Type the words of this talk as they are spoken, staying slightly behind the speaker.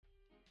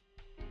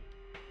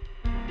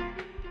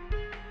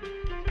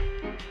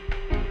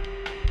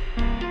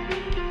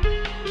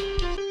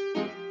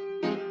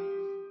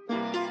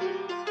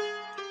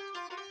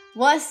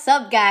What's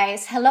up,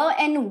 guys? Hello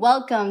and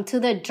welcome to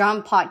the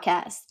Drum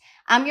Podcast.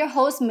 I'm your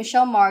host,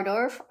 Michele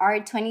Mardorf,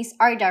 R20's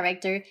art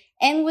director,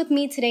 and with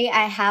me today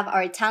I have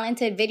our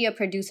talented video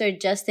producer,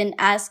 Justin,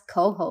 as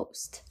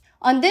co-host.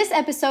 On this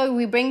episode,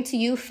 we bring to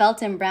you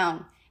Felton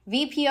Brown,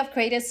 VP of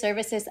Creative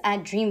Services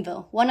at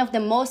Dreamville, one of the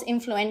most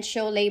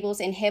influential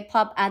labels in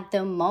hip-hop at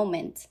the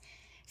moment.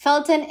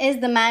 Felton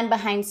is the man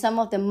behind some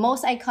of the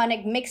most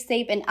iconic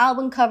mixtape and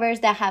album covers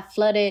that have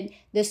flooded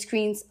the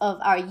screens of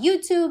our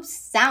YouTube,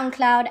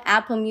 SoundCloud,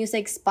 Apple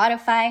Music,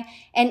 Spotify,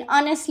 and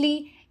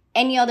honestly,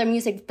 any other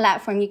music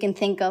platform you can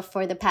think of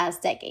for the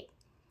past decade.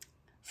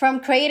 From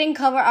creating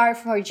cover art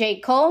for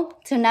J. Cole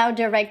to now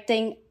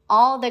directing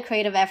all the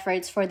creative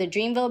efforts for the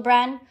Dreamville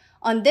brand,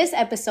 on this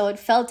episode,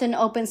 Felton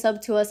opens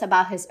up to us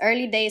about his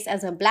early days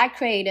as a Black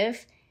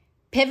creative,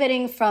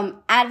 pivoting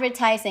from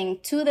advertising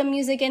to the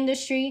music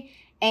industry,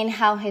 and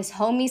how his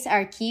homies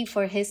are key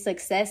for his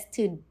success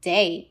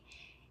today.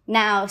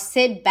 Now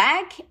sit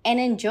back and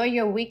enjoy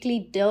your weekly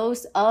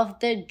dose of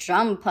the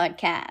Drum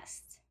Podcast.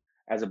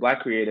 As a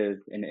Black creative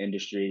in the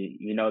industry,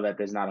 you know that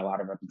there's not a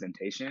lot of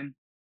representation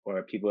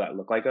or people that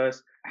look like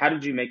us. How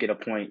did you make it a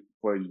point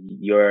for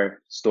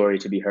your story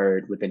to be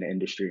heard within the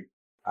industry?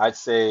 I'd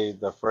say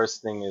the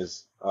first thing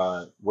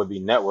would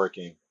be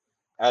networking.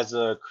 As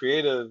a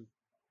creative,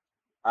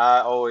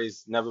 I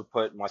always never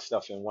put my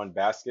stuff in one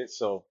basket,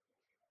 so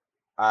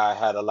I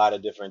had a lot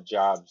of different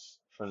jobs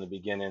from the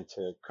beginning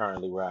to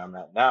currently where I'm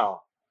at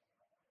now.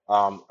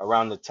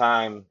 Around the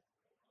time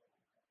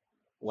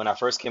when I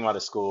first came out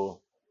of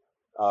school,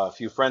 a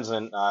few friends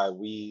and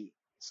we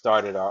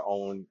started our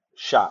own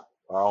shop,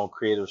 our own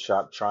creative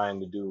shop, trying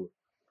to do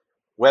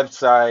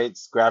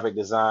websites, graphic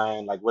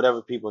design, like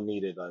whatever people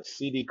needed, a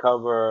CD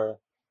cover,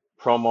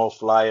 promo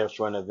flyer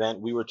for an event.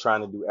 We were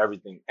trying to do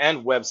everything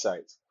and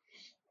websites.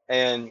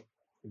 And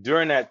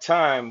during that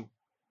time,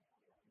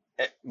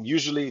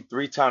 usually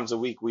 3 times a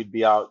week, we'd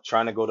be out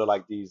trying to go to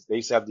like these. They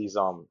used to have these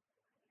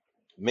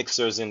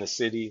mixers in the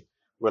city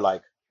where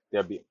like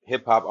there'd be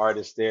hip hop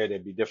artists there.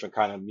 There'd be different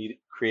kind of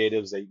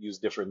creatives that use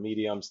different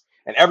mediums,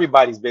 and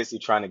everybody's basically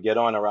trying to get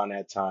on around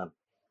that time,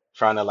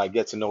 trying to like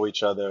get to know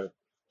each other,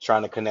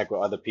 trying to connect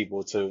with other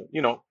people to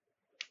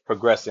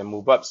progress and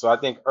move up. So I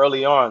think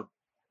early on,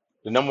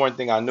 the number one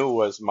thing I knew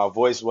was my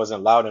voice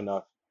wasn't loud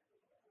enough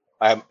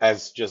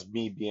as just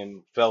me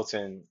being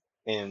Felton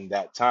in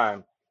that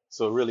time.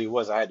 So it really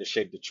was, I had to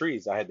shake the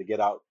trees. I had to get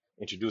out,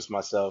 introduce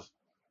myself,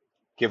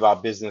 give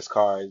out business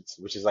cards,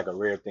 which is like a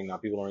rare thing now.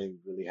 People don't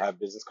really have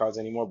business cards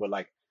anymore, but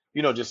like,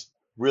 just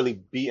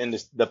really be in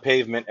the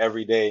pavement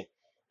every day,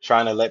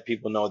 trying to let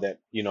people know that,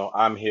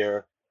 I'm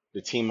here.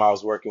 The team I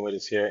was working with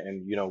is here.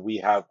 And, we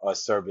have a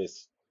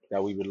service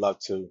that we would love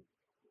to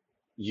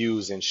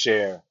use and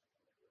share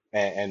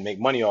and make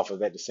money off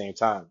of at the same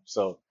time.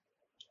 So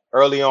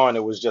early on,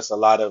 it was just a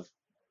lot of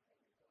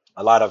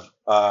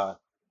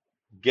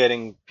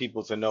getting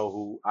people to know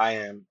who I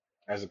am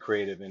as a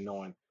creative and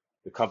knowing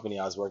the company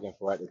I was working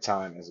for at the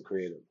time as a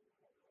creative.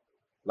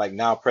 Like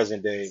now,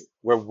 present day,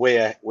 we're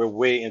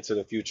way into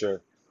the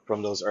future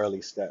from those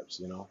early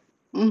steps,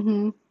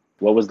 Mm-hmm.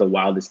 What was the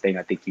wildest thing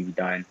I think you've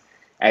done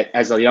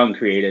as a young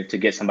creative to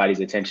get somebody's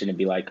attention and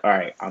be like, all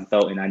right, I'm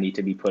Felton, I need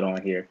to be put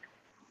on here?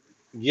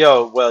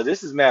 Yo, well,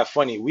 this is mad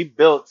funny. We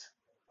built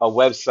a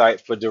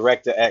website for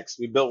Director X.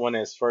 We built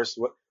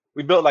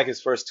we built like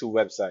his first 2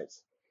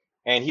 websites.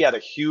 And he had a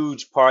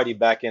huge party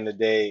back in the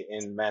day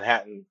in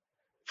Manhattan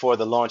for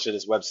the launch of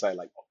this website.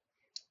 Like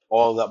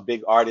all the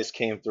big artists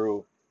came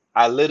through.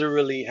 I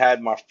literally had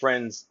my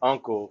friend's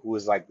uncle, who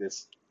was like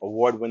this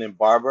award-winning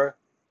barber,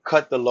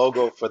 cut the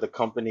logo for the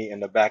company in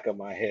the back of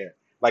my hair.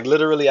 Like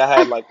literally, I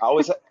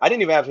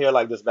didn't even have hair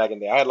like this back in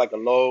the day. I had like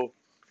a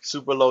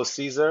super low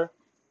Caesar.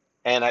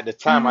 And at the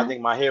time, I Uh-huh.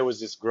 think my hair was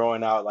just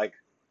growing out. Like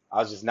I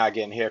was just not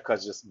getting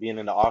haircuts, just being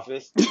in the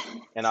office.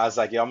 And I was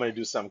like, yeah, I'm going to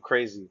do something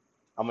crazy.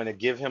 I'm going to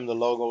give him the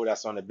logo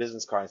that's on the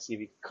business card and see if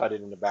he can cut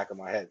it in the back of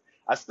my head.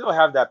 I still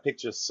have that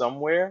picture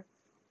somewhere.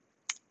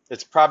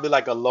 It's probably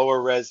like a lower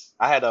res.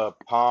 I had a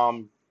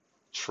Palm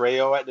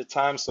Treo at the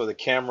time, so the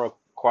camera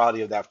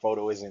quality of that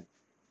photo isn't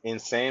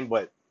insane.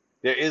 But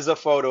there is a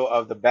photo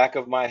of the back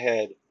of my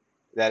head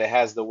that it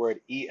has the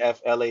word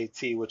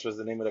EFLAT, which was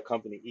the name of the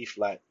company, E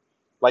flat,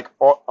 like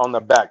on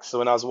the back. So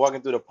when I was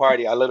walking through the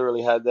party, I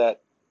literally had that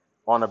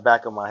on the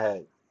back of my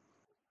head.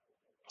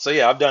 So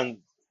yeah, I've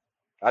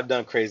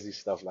done crazy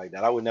stuff like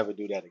that. I would never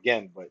do that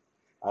again, but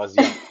I was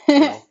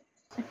young.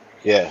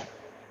 Yeah.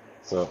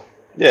 So,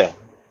 yeah.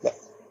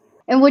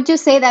 And would you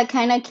say that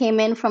kind of came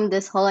in from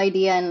this whole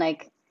idea and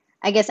like,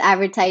 I guess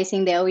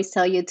advertising, they always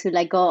tell you to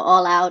like go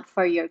all out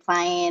for your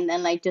client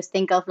and like just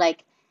think of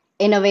like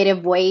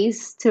innovative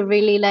ways to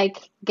really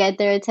like get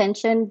their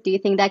attention. Do you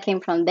think that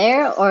came from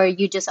there or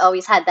you just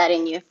always had that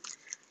in you?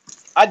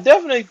 I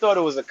definitely thought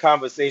it was a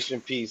conversation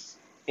piece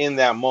in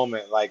that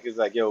moment. Like, it's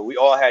like, yo, we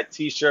all had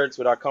t-shirts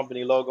with our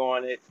company logo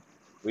on it.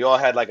 We all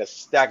had like a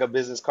stack of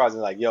business cards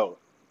and like, yo,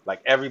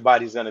 like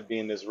everybody's gonna be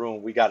in this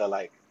room. We gotta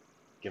like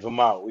give them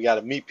out. We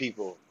gotta meet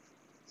people.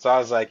 So I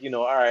was like,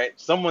 all right,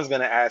 someone's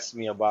gonna ask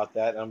me about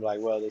that. And I'm like,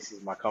 well, this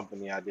is my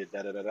company. I did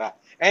da da da da.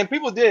 And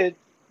people did.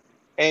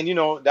 And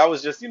that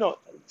was just,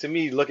 to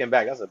me looking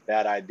back, that's a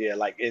bad idea,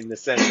 like in the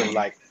sense of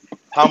like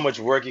how much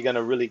work you're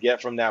gonna really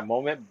get from that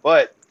moment.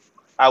 But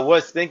I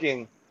was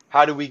thinking,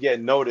 how do we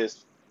get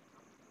noticed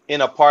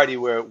in a party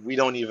where we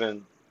don't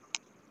even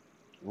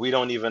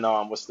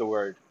what's the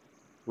word?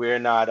 We're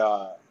not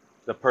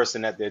the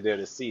person that they're there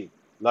to see.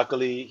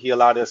 Luckily, he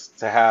allowed us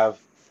to have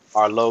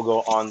our logo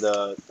on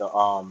the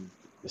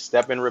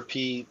step and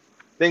repeat,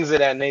 things of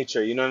that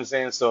nature. You know what I'm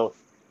saying? So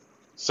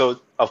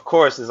of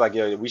course it's like,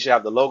 yeah, we should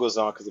have the logos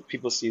on, because if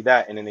people see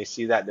that and then they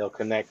see that, they'll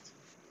connect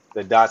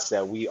the dots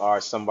that we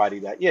are somebody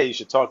that, yeah, you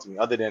should talk to me,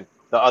 other than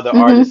the other Mm-hmm.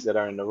 artists that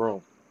are in the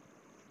room.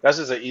 That's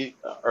just a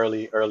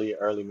early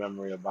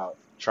memory about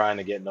trying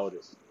to get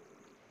noticed.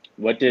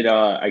 What did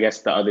I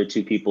guess the other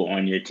two people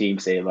on your team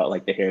say about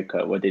like the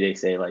haircut? What did they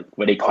say? Like,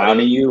 were they Oh,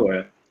 clowning you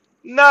or?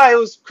 nah, it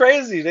was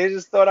crazy. They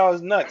just thought I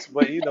was nuts,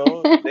 but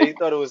they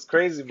thought it was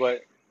crazy,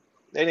 but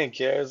they didn't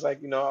care. It's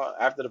like,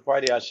 after the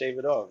party, I shave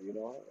it off,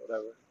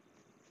 whatever.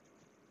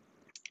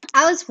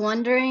 I was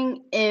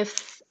wondering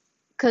if,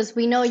 because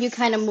we know you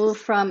kind of moved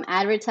from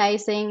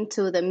advertising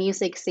to the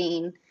music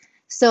scene.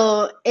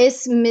 So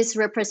is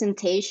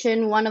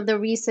misrepresentation one of the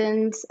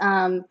reasons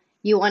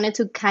you wanted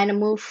to kind of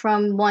move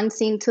from one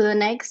scene to the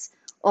next?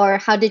 Or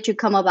how did you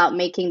come about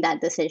making that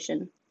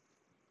decision?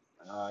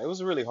 It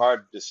was a really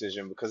hard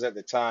decision because at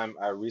the time,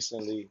 I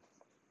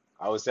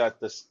was at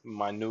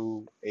my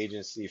new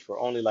agency for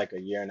only like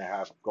a year and a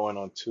half, going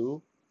on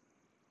two.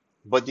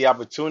 But the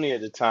opportunity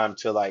at the time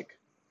to like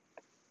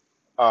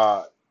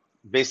uh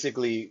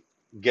basically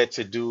get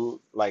to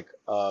do like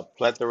a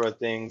plethora of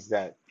things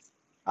that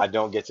I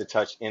don't get to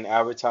touch in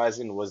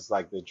advertising was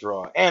like the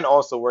draw. And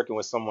also working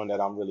with someone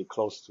that I'm really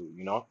close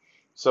to.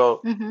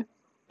 So Mm-hmm.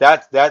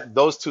 that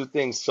those two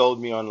things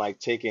sold me on like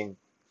taking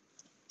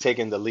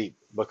the leap,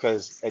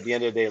 because at the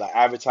end of the day, like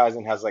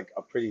advertising has like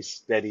a pretty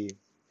steady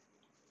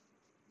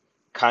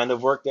kind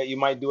of work that you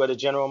might do at a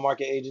general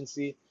market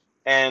agency,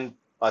 and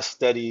a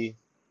steady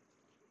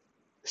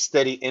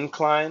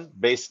incline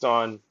based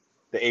on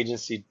the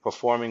agency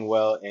performing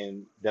well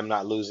and them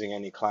not losing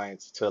any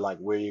clients to like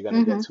where you're going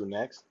to get Mm-hmm. to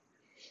next.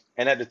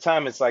 And at the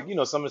time, it's like,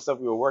 some of the stuff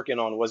we were working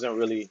on it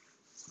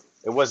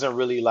wasn't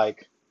really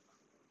like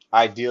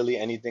ideally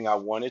anything I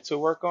wanted to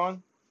work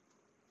on.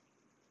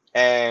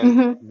 And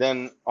Mm-hmm.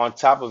 then on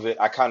top of it,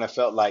 I kind of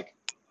felt like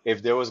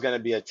if there was going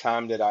to be a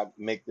time that I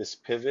make this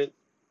pivot,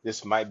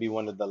 this might be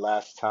one of the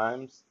last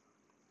times,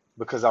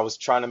 because I was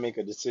trying to make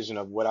a decision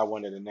of what I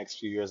wanted the next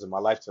few years of my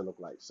life to look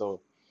like.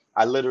 So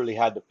I literally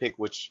had to pick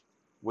which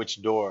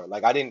door.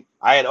 Like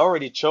I had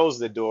already chose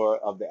the door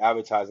of the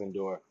advertising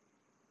door,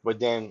 but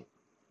then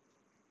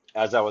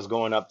as I was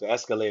going up the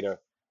escalator,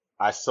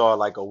 I saw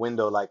like a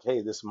window like,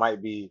 hey, this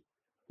might be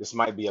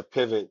a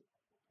pivot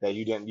that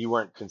you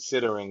weren't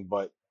considering,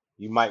 but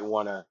you might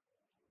want to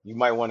you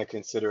might want to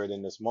consider it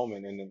in this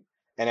moment.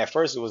 And at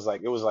first it was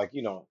like,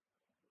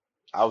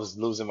 I was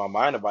losing my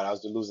mind about it. I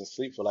was losing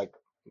sleep for like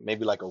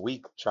maybe like a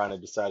week trying to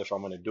decide if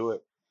I'm gonna do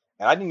it.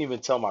 And I didn't even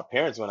tell my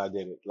parents when I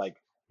did it. Like,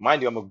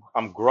 mind you,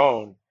 I'm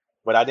grown,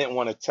 but I didn't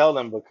want to tell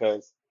them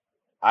because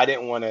I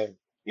didn't want to,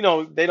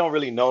 they don't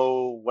really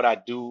know what I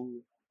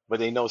do, but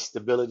they know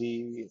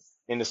stability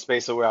in the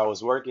space of where I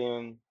was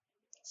working.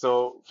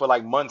 So for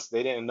like months,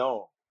 they didn't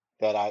know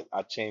that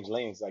I changed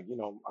lanes. Like,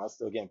 I was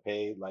still getting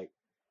paid. Like,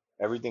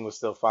 everything was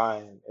still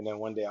fine. And then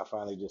one day I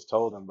finally just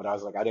told them, but I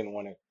was like, I didn't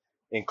want to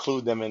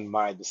include them in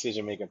my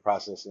decision making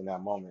process in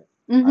that moment.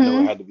 I know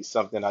it Mm-hmm. had to be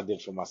something I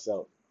did for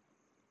myself.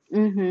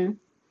 Mm-hmm.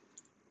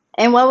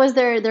 And what was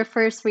their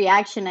first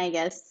reaction, I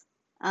guess,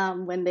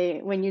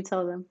 when you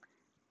told them?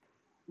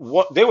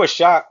 What they were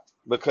shocked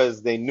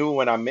because they knew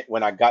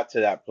when I got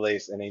to that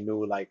place, and they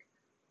knew like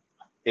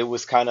it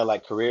was kind of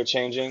like career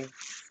changing.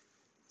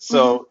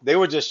 Mm-hmm. So they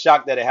were just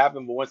shocked that it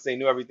happened, but once they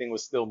knew everything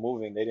was still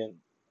moving, they didn't.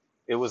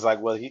 It was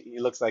like, well, he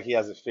looks like he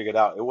has it figured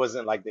out. It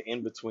wasn't like the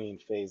in between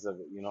phase of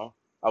it.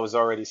 I was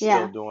already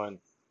still Yeah. doing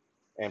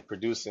and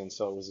producing,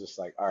 so it was just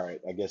like, all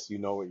right, I guess you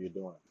know what you're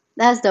doing.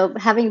 That's dope.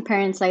 Having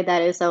parents like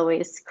that is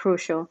always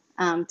crucial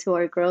to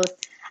our growth.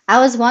 I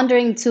was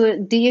wondering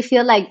too, do you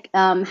feel like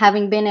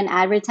having been in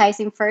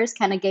advertising first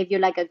kind of gave you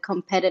like a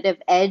competitive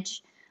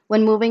edge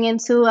when moving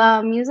into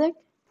music?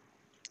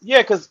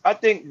 Yeah, because I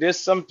think there's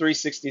some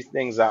 360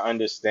 things I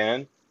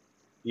understand.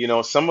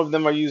 Some of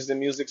them are used in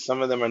music,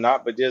 some of them are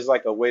not, but there's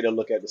like a way to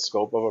look at the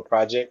scope of a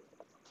project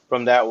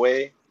from that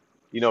way,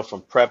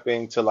 from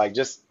prepping to like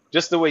just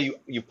the way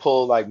you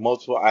pull like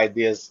multiple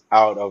ideas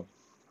out of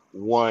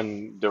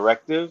one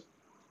directive.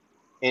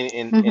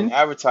 In Mm-hmm.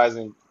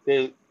 advertising,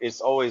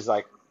 it's always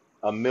like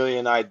a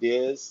million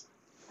ideas,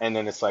 and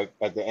then it's like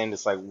at the end,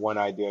 it's like one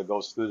idea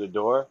goes through the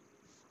door.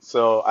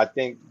 So I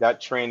think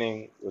that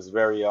training was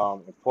very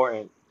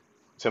important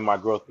to my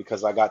growth,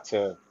 because I got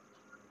to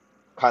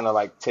kind of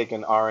like take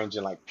an orange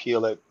and like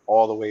peel it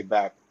all the way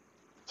back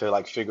to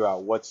like figure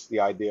out what's the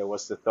idea,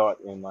 what's the thought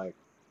in like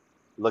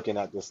looking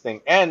at this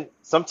thing. And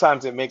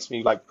sometimes it makes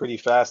me like pretty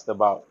fast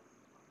about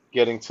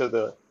getting to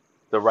the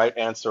the right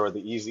answer or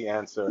the easy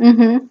answer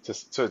Mm-hmm.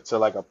 to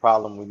like a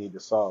problem we need to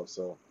solve.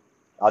 So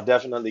I'll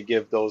definitely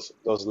give those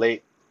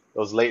late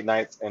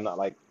nights and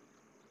like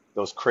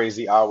those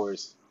crazy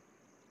hours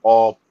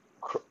all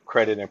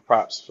credit and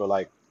props for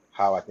like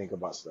how I think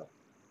about stuff.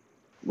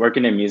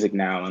 Working in music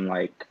now and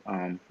like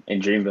in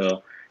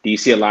Dreamville, do you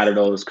see a lot of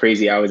those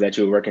crazy hours that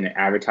you were working in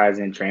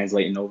advertising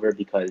translating over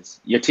because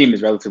your team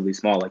is relatively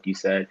small, like you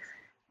said?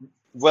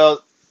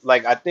 Well,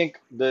 like I think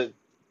the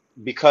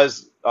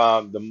because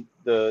the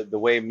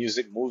way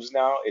music moves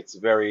now, it's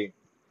very,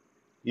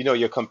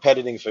 you're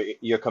competing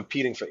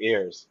for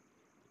ears,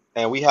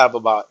 and we have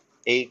about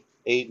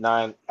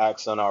nine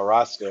acts on our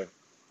roster,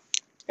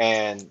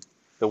 and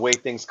the way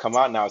things come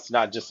out now, it's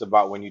not just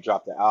about when you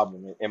drop the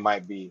album. It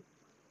might be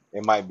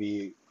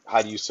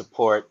how do you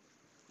support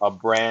a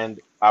brand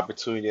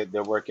opportunity that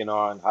they're working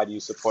on? How do you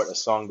support a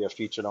song they're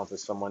featured on for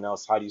someone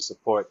else? How do you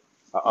support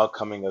an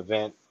upcoming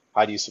event?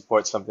 How do you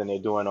support something they're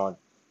doing on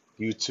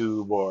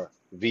YouTube or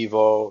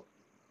Vivo?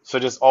 So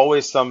there's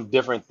always some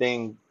different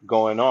thing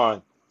going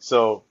on.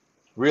 So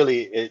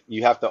really,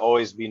 you have to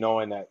always be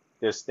knowing that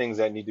there's things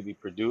that need to be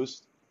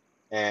produced,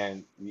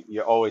 and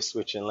you're always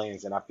switching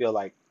lanes. And I feel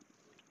like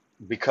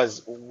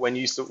because when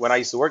I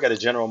used to work at a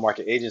general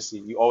market agency,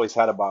 you always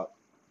had about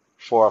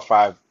four or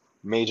five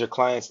major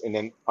clients, and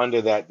then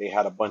under that they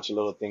had a bunch of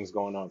little things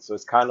going on. So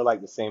it's kind of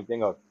like the same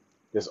thing of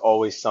there's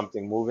always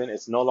something moving.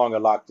 It's no longer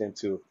locked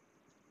into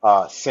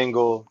a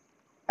single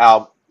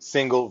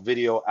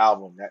video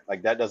album.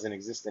 That doesn't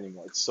exist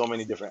anymore. It's so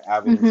many different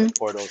avenues Mm-hmm. and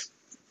portals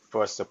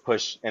for us to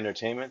push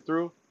entertainment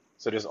through.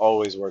 So there's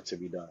always work to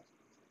be done.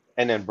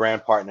 And then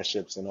brand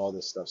partnerships and all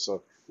this stuff.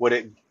 So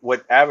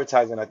what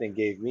advertising I think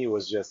gave me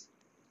was just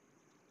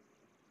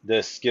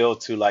the skill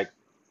to like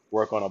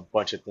work on a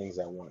bunch of things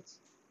at once.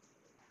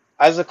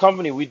 As a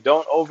company, we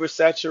don't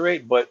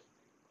oversaturate, but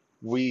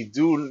we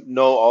do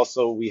know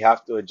also we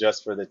have to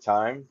adjust for the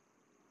time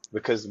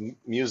because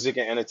music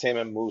and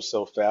entertainment moves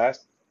so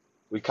fast.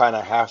 We kind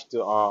of have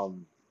to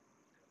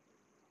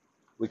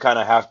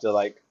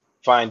like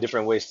find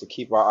different ways to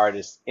keep our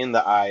artists in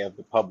the eye of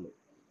the public.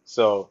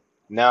 So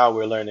now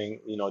we're learning,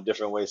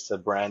 different ways to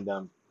brand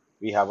them.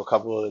 We have a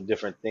couple of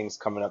different things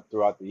coming up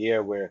throughout the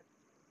year where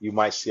you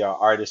might see our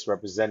artists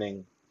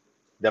representing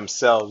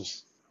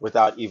themselves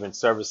without even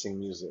servicing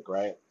music,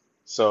 right?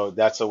 So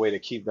that's a way to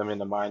keep them in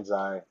the mind's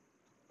eye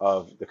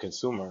of the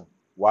consumer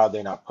while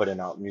they're not putting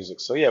out music.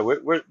 So yeah,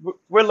 we're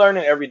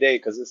learning every day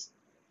because it's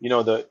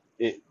the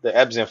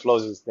ebbs and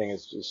flows of this thing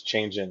is just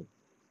changing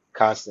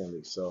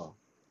constantly. So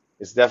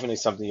it's definitely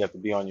something you have to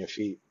be on your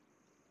feet,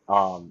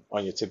 on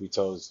your tippy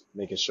toes,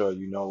 making sure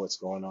you know what's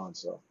going on.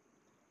 So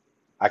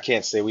I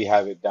can't say we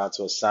have it down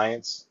to a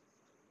science.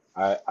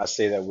 I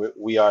say that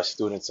we are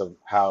students of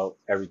how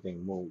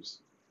everything moves.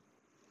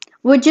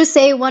 Would you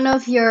say one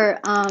of your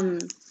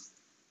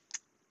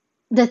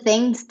the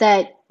things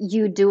that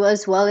you do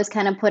as well is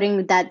kind of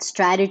putting that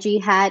strategy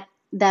hat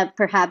that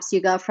perhaps you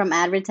got from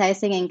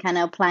advertising and kind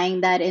of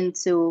applying that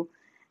into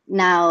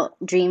now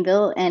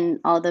Dreamville and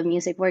all the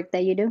music work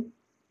that you do?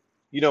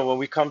 When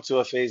we come to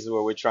a phase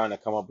where we're trying to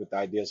come up with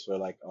ideas for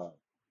like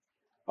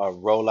a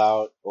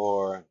rollout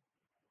or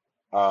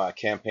a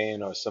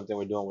campaign or something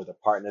we're doing with a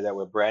partner that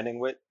we're branding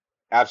with,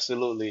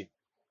 absolutely.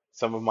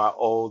 Some of my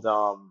old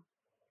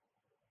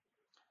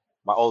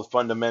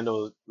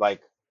fundamental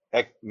like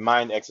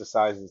mind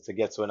exercises to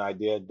get to an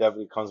idea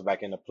definitely comes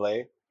back into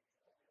play.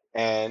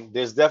 And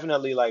there's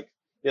definitely like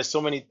there's so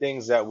many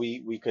things that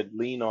we could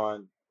lean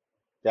on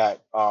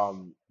that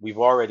we've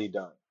already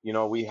done.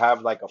 We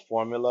have like a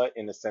formula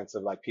in the sense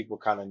of like people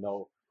kind of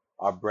know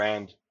our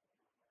brand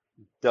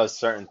does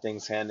certain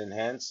things hand in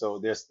hand. So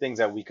there's things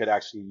that we could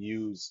actually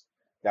use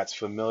that's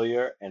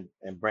familiar and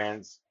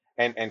brands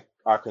and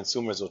our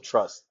consumers will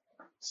trust.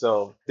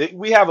 So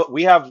we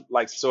have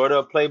like sort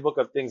of a playbook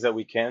of things that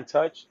we can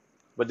touch,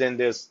 but then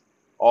there's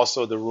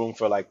also the room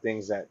for like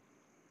things that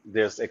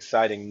there's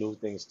exciting new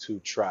things to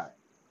try.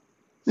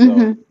 So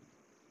Mm-hmm.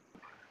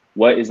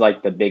 What is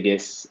like the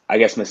biggest, I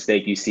guess,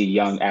 mistake you see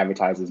young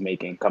advertisers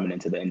making coming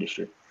into the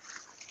industry?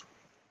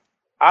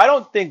 I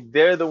don't think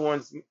they're the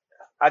ones.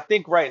 I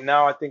think right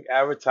now, I think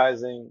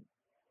advertising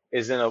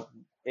is in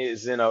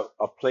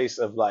a place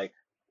of like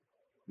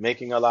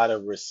making a lot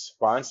of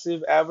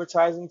responsive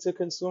advertising to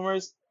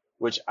consumers,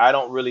 which I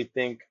don't really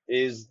think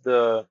is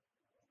the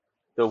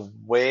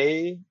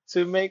way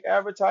to make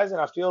advertising.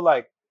 I feel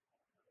like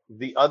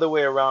the other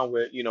way around,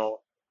 where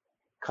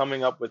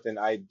coming up with an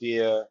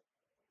idea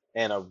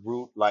and a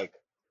root like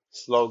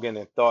slogan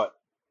and thought,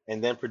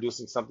 and then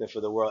producing something for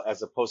the world,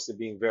 as opposed to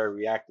being very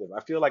reactive. I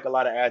feel like a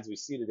lot of ads we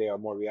see today are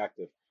more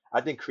reactive.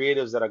 I think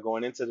creatives that are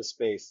going into the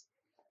space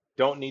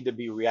don't need to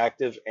be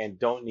reactive and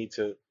don't need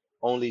to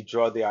only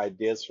draw their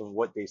ideas from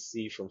what they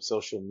see from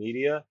social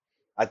media.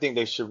 I think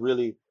they should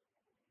really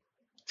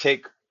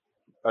take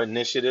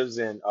initiatives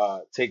and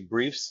take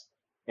briefs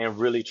and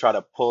really try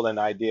to pull an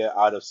idea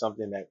out of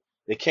something that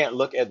they can't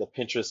look at the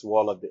Pinterest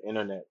wall of the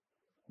internet,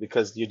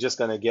 because you're just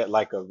going to get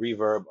like a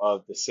reverb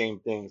of the same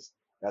things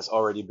that's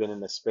already been in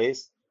the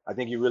space. I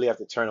think you really have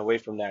to turn away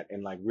from that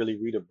and like really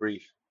read a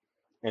brief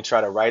and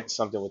try to write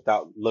something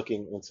without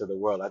looking into the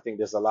world. I think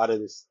there's a lot of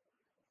this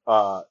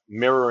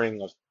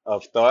mirroring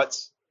of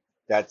thoughts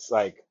that's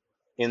like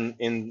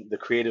in the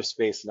creative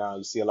space now.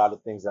 You see a lot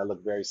of things that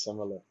look very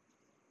similar.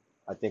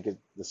 I think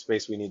the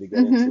space we need to get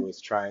Mm-hmm. into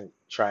is trying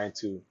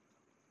to,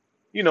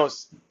 you know,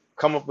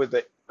 come up with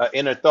a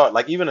inner thought,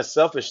 like even a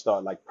selfish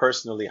thought, like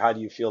personally, how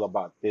do you feel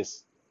about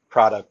this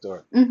product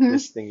or Mm-hmm.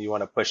 this thing you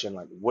want to push in?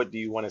 Like, what do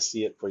you want to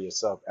see it for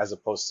yourself, as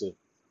opposed to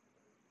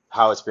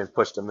how it's been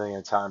pushed a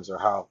million times or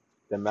how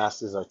the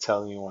masses are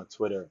telling you on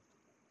Twitter.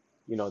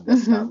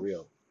 That's not Mm-hmm.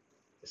 real.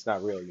 It's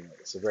not real.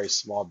 It's a very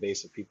small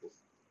base of people.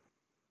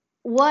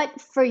 What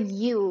for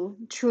you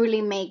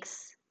truly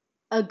makes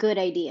a good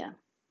idea?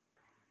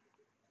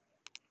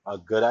 A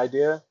good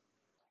idea.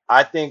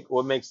 I think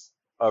what makes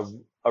a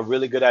a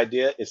really good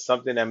idea is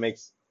something that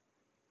makes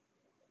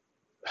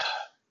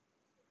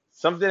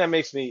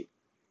me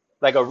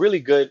like a really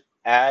good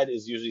ad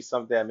is usually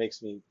something that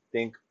makes me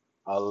think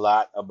a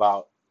lot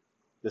about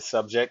the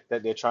subject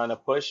that they're trying to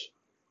push,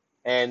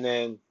 and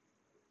then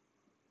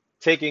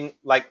taking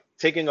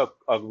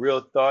a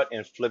real thought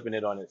and flipping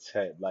it on its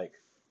head. Like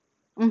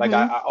I, Mm-hmm.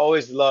 I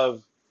always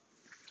love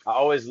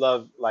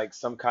like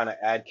some kind of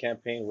ad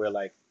campaign where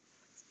like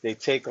they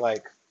take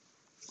like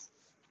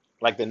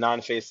the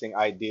non-facing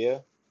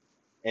idea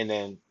and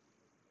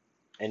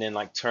then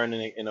like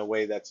turning it in a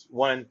way that's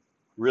one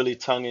really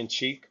tongue in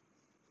cheek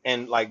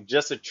and like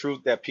just a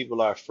truth that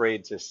people are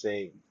afraid to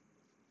say,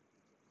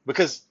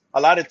 because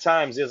a lot of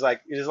times there's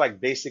like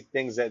basic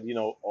things that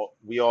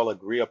we all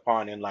agree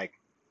upon, and like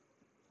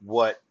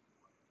what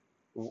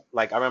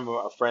like I remember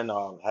a friend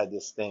had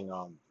this thing,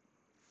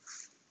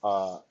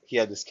 he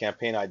had this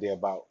campaign idea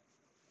about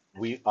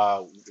we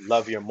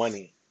love your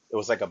money. It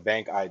was like a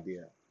bank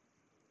idea,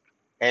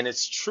 and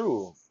it's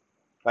true.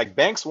 Like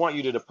banks want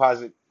you to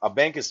deposit. A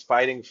bank is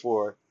fighting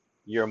for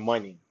your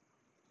money,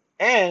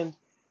 and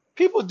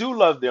people do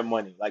love their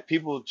money. Like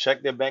people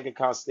check their bank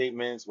account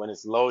statements. When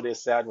it's low, they're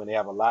sad. When they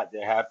have a lot,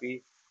 they're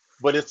happy.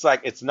 But it's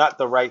like it's not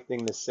the right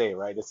thing to say,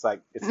 right? It's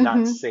like it's not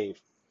Mm-hmm. safe.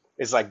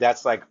 It's like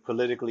that's like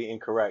politically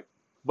incorrect.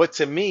 But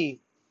to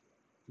me,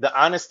 the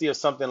honesty of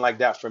something like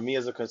that for me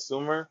as a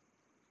consumer,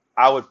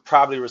 I would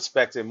probably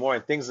respect it more.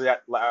 And things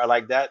that are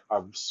like that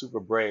are super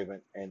brave,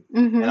 and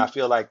I Mm-hmm.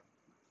 feel like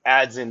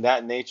ads in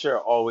that nature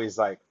are always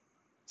like,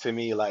 to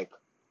me, like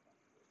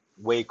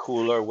way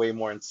cooler, way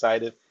more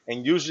incited.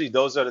 And usually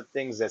those are the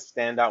things that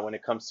stand out when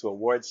it comes to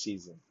award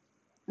season.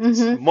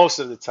 Mm-hmm. Most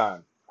of the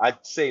time.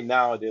 I'd say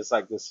now there's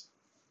like this,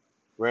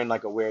 we're in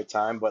like a weird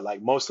time, but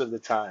like most of the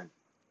time,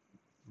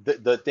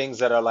 the things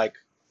that are like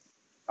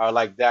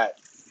that,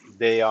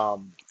 they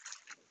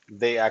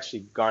they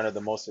actually garner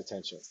the most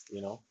attention.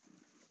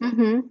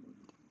 Mm-hmm.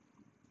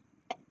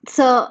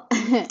 So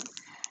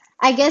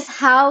I guess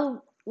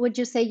how would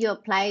you say you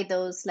apply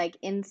those like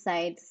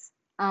insights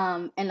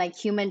and like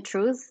human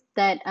truths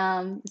that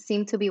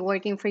seem to be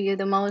working for you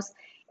the most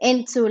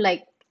into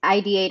like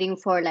ideating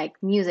for like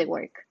music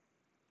work?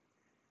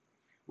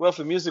 Well,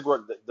 for music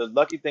work, the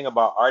lucky thing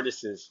about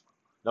artists is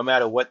no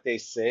matter what they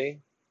say,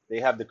 they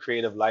have the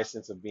creative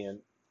license of being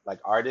like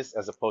artists,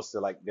 as opposed to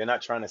like they're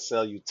not trying to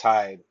sell you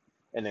Tide,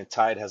 and then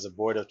Tide has a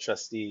board of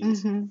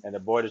trustees, Mm-hmm. and the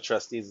board of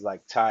trustees is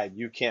like, Tide,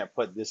 you can't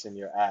put this in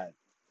your ad.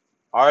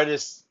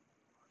 Artists,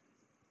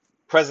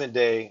 present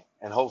day,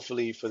 and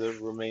hopefully for the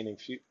remaining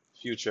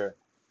future,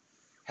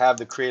 have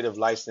the creative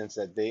license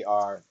that they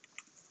are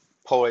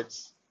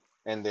poets,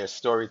 and their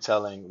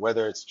storytelling,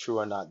 whether it's true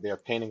or not, they're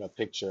painting a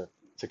picture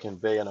to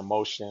convey an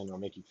emotion or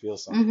make you feel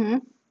something. Mm-hmm.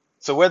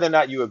 So whether or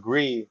not you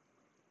agree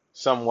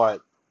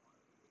somewhat,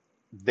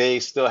 they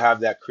still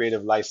have that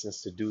creative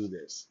license to do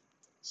this.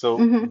 So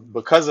Mm-hmm.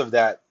 because of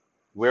that,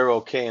 we're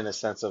okay in the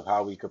sense of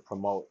how we could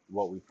promote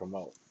what we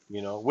promote,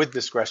 with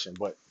discretion.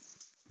 But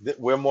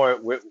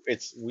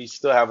we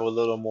still have a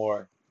little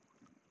more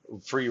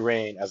free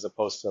reign, as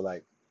opposed to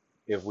like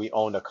if we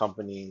owned a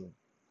company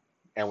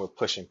and we're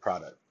pushing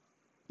product.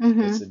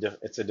 It's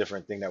Mm-hmm. a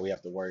different thing that we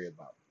have to worry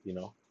about.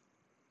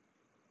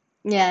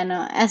 Yeah,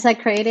 no. As a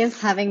creative,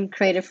 having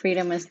creative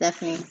freedom is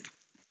definitely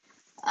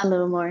a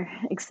little more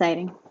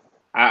exciting.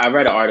 I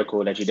read an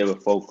article that you did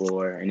with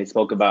folklore, and it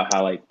spoke about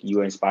how like you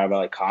were inspired by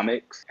like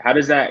comics. How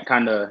does that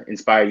kind of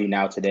inspire you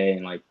now today?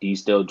 And like, do you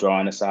still draw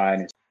on the side?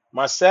 And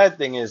My sad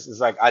thing is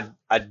like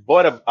I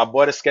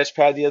bought a sketch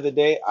pad the other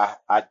day.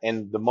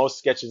 And the most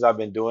sketches I've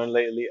been doing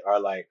lately are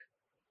like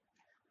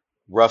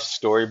rough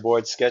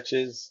storyboard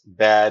sketches,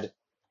 bad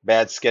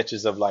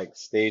sketches of like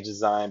stage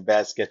design,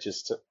 bad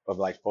sketches of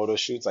like photo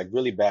shoots, like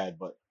really bad.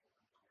 But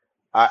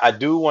I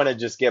do want to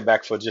just get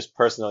back for just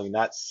personally,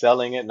 not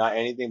selling it, not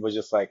anything, but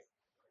just like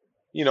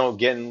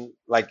getting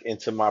like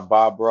into my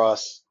Bob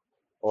Ross,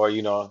 or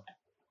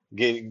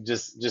get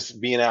just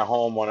being at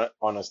home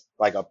on a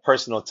like a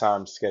personal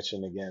time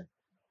sketching again.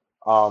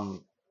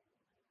 Um,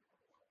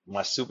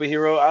 my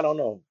superhero, I don't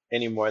know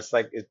anymore. It's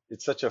like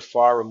it's such a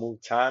far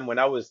removed time. When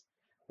I was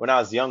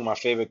young, my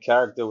favorite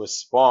character was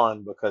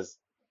Spawn, because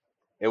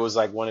it was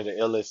like one of the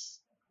illest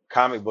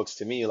comic books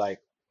to me. Like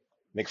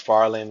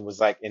McFarlane was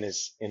like in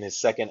his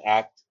second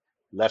act,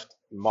 left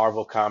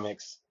Marvel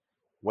Comics,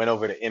 went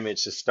over to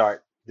Image to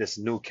start this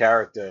new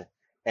character,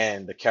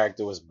 and the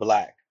character was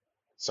black.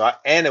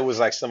 And it was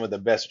like some of the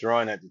best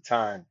drawing at the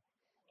time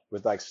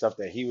with like stuff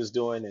that he was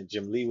doing and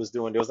Jim Lee was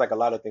doing. There was like a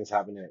lot of things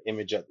happening at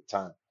Image at the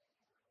time.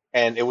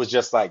 And it was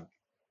just like,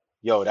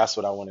 yo, that's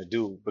what I want to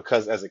do.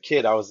 Because as a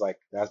kid, I was like,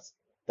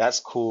 that's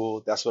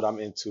cool. That's what I'm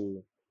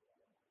into.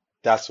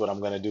 That's what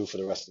I'm gonna do for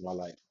the rest of my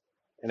life.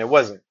 And it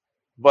wasn't.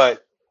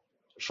 But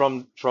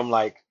from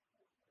like,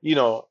 you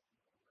know,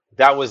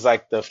 that was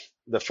like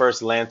the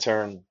first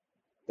lantern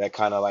that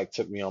kind of like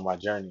took me on my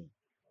journey.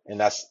 And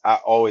that's I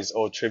always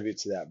owe tribute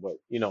to that. But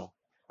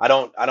I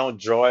don't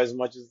draw as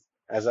much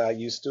as I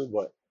used to,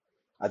 but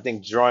I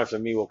think drawing for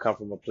me will come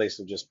from a place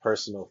of just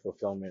personal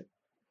fulfillment.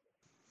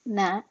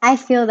 Nah, I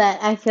feel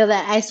that. I feel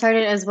that. I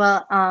started as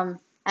well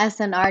as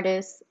an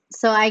artist.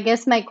 So I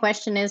guess my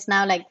question is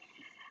now like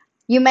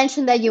you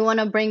mentioned that you want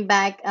to bring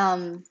back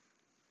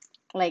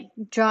like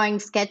drawing,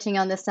 sketching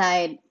on the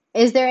side.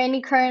 Is there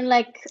any current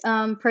like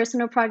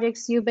personal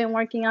projects you've been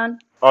working on?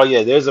 Oh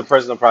yeah, there's a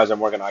personal project I'm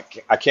working on.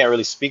 I can't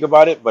really speak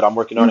about it, but I'm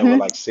working on it with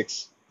Mm-hmm. like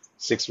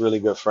six really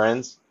good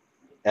friends,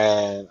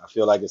 and I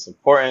feel like it's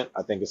important.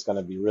 I think it's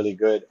gonna be really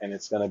good, and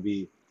it's gonna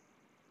be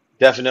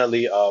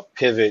definitely a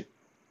pivot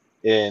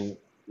in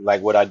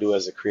like what I do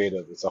as a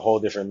creative. It's a whole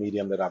different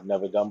medium that I've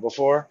never done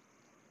before,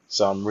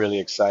 so I'm really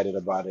excited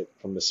about it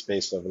from the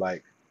space of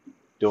like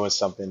doing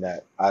something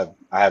that I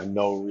have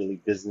no really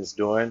business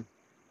doing,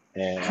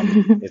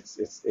 and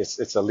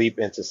it's a leap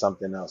into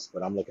something else,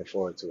 but I'm looking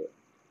forward to it.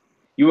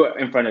 You were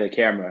in front of the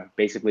camera.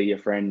 Basically, your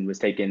friend was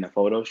taking a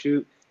photo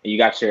shoot, and you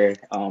got your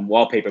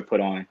wallpaper put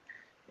on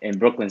in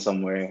Brooklyn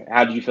somewhere.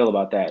 How did you feel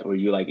about that? Were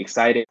you like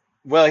excited?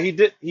 Well, he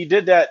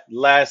did that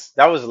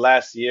was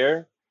last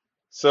year.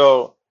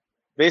 So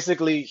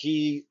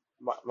basically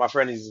my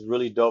friend, he's a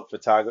really dope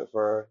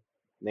photographer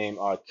named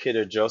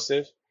Kidder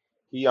Joseph.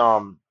 He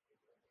um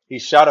he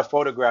shot a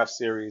photograph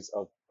series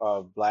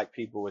of black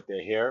people with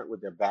their hair,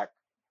 with their back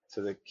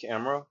to the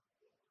camera,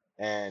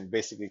 and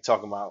basically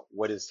talking about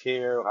what is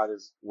hair,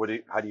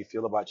 how do you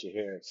feel about your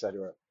hair,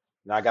 etc.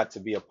 And I got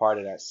to be a part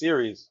of that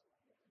series.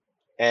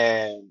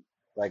 And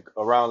like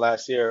around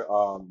last year,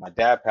 my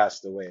dad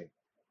passed away,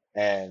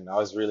 and I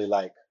was really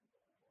like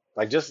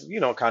just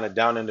kind of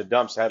down in the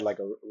dumps. Had like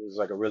it was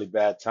like a really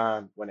bad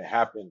time when it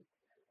happened.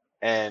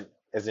 And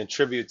as in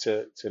tribute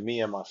to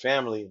me and my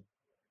family,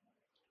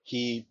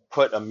 he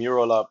put a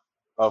mural up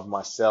of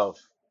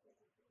myself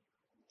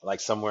like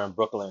somewhere in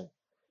Brooklyn,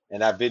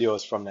 and that video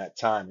is from that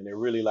time, and it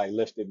really like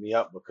lifted me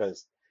up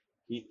because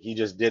he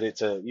just did it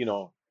to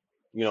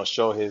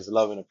show his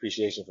love and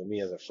appreciation for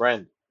me as a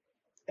friend,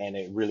 and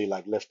it really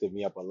like lifted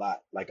me up a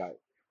lot. Like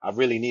I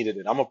really needed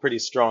it. I'm a pretty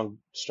strong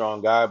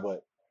guy,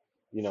 but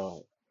you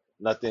know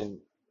nothing.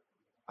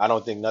 I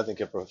don't think nothing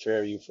can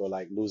prepare you for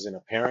like losing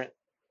a parent,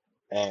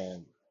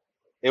 and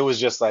it was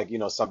just like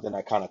something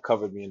that kind of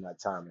covered me in that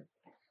time, and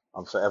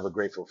I'm forever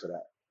grateful for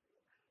that.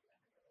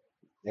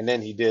 And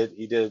then he did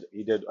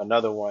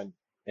another one,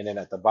 and then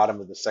at the bottom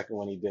of the second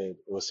one he did,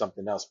 it was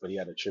something else, but he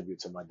had a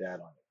tribute to my dad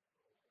on it.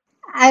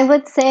 I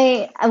would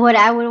say what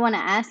I would want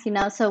to ask you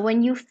now. So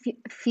when you f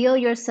feel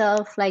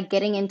yourself like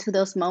getting into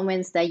those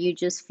moments that you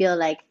just feel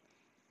like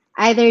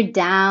either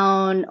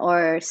down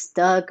or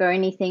stuck or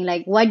anything,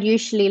 like what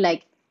usually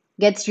like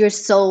gets your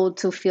soul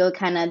to feel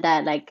kind of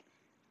that like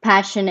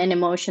passion and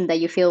emotion that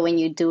you feel when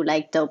you do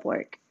like dope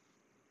work?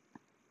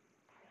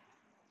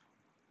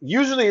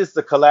 Usually it's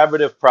the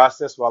collaborative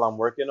process while I'm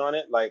working on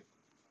it. Like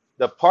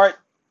the part,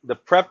 the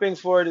prepping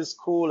for it is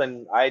cool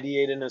and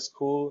ideating is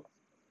cool,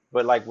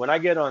 but like when I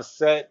get on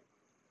set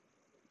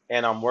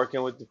and I'm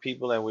working with the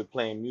people and we're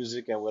playing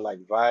music and we're like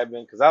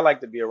vibing, because I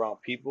like to be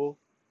around people.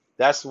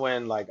 That's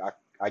when like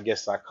I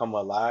guess I come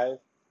alive.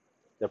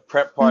 The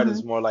prep part Hmm.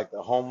 is more like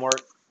the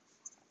homework.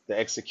 The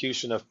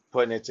execution of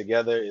putting it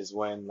together is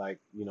when like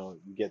you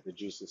get the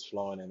juices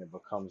flowing and it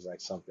becomes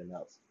like something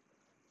else.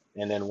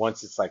 And then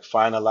once it's like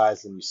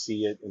finalized and you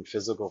see it in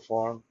physical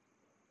form,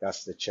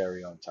 that's the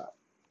cherry on top.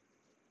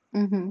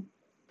 Hmm.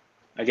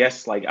 I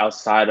guess like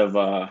outside of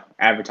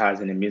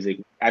advertising and music,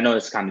 I know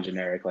it's kind of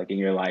generic, like in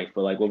your life,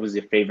 but like, what was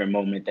your favorite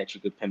moment that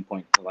you could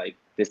pinpoint to like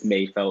this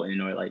made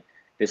Felton or like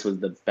this was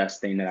the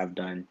best thing that I've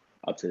done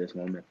up to this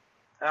moment?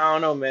 I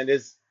don't know, man.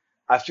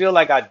 I feel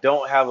like I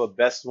don't have a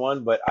best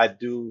one, but I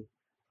do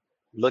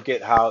look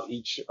at how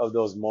each of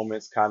those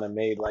moments kind of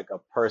made like a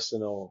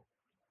personal,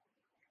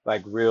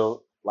 like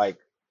real, like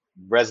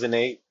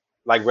resonate,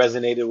 like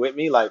resonated with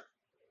me. Like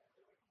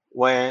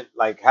when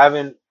like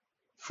having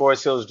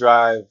Forest Hills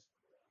Drive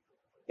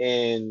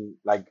in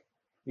like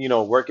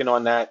working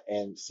on that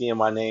and seeing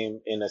my name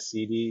in a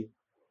CD,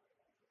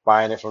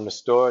 buying it from the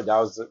store, that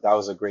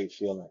was a great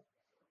feeling.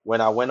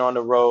 When I went on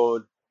the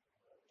road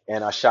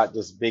and I shot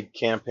this big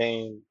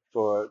campaign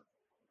for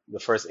the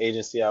first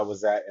agency I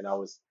was at, and I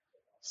was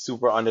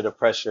super under the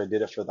pressure,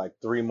 did it for like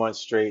 3 months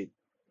straight.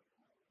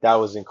 That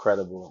was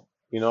incredible.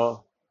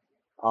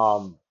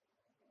 Um,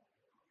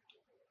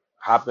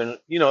 hopping,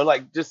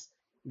 like just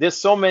there's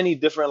so many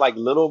different like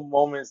little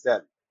moments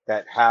that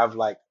have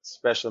like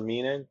special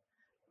meaning.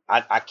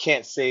 I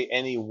can't say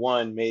any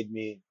one made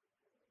me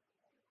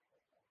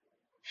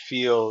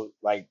feel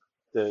like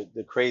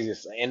the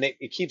craziest, and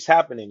it keeps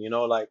happening,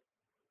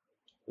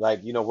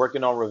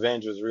 working on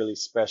Revenge was really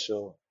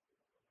special,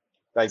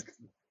 like,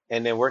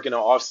 and then working on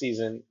Off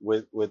Season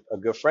with a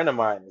good friend of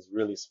mine is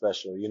really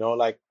special,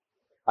 like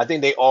I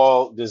think they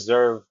all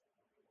deserve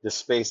the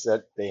space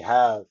that they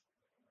have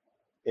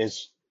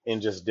is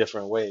in just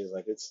different ways.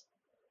 Like it's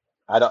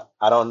I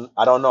don't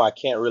know. I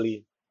can't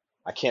really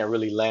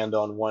land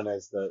on one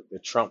as the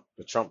trump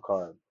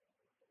card.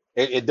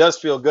 It does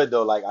feel good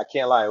though. Like I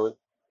can't lie.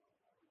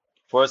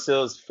 Forest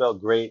Hills felt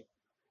great.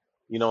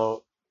 You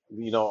know,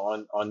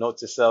 on Note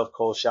to Self,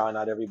 Cole shouting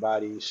out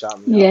everybody,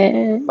 shout me out.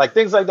 Yeah. Like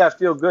things like that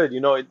feel good.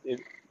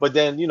 But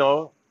then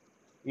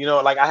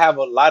like I have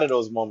a lot of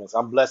those moments.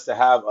 I'm blessed to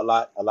have a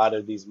lot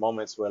of these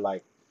moments where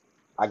like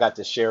I got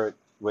to share it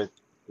with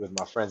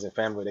my friends and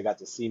family. They got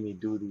to see me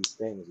do these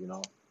things.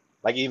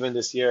 Like even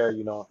this year,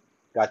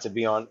 got to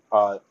be on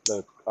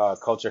the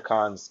Culture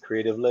Con's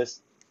creative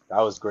list.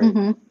 That was great.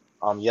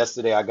 Mm-hmm.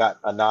 Yesterday I got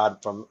a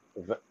nod from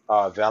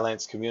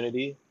Valance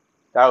Community.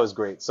 That was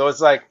great. So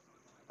it's like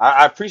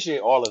I appreciate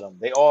all of them.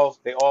 They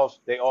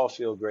all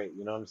feel great.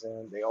 You know what I'm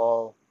saying?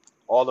 All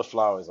the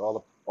flowers,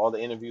 all the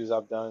interviews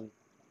I've done,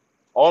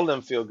 all of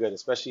them feel good.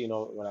 Especially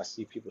when I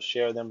see people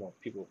share them or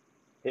people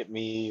hit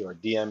me or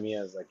DM me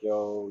as like,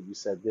 yo, you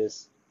said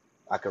this.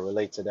 I can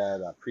relate to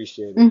that. I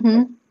appreciate it. Like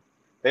Mm-hmm.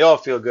 they all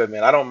feel good,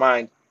 man. I don't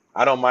mind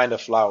a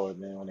flower,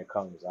 man, when it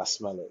comes. I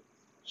smell it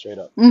straight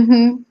up.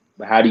 Mm-hmm.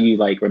 But how do you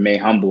like remain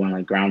humble and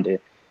like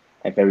grounded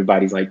if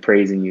everybody's like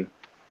praising you?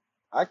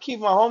 I keep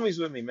my homies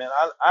with me, man.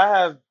 I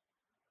have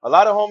a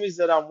lot of homies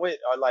that I'm with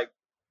are like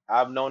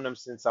I've known them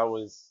since I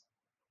was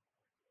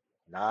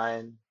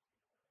 9,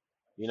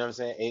 you know what I'm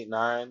saying? 8,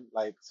 9.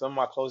 Like some of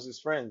my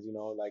closest friends,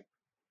 like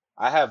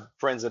I have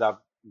friends that I've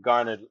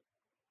garnered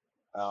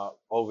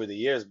over the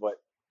years, but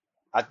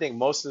I think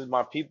most of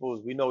my people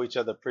we know each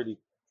other pretty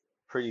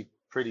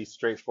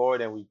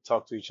straightforward, and we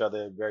talk to each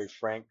other very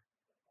frank.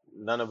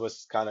 None of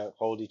us kind of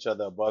hold each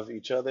other above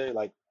each other.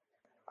 Like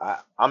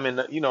I'm in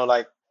the,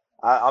 like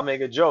I'll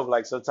make a joke.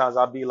 Like sometimes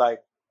I'll be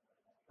like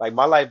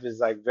my life is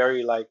like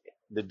very like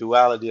the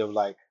duality of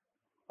like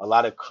a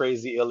lot of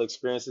crazy ill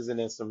experiences and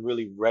then some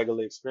really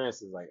regular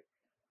experiences.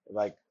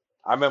 Like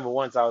I remember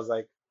once I was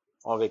like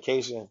on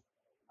vacation.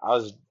 I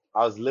was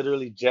I was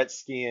literally jet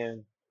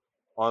skiing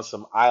on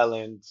some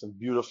island, some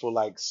beautiful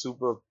like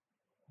super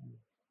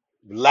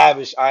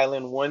lavish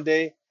island one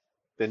day.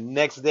 The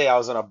next day I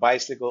was on a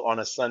bicycle on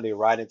a Sunday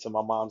riding to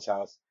my mom's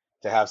house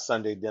to have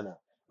Sunday dinner.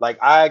 Like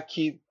I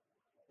keep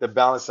the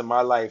balance in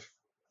my life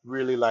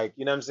really like,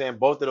 you know what I'm saying?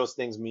 Both of those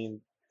things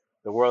mean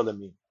the world to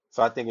me.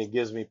 So I think it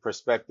gives me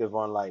perspective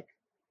on like,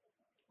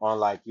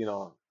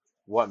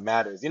 what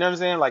matters. You know what I'm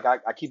saying? Like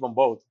I keep them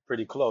both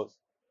pretty close.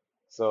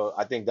 So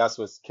I think that's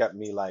what's kept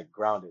me like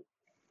grounded.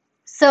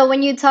 So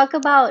when you talk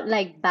about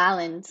like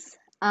balance,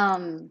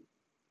 I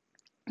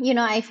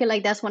feel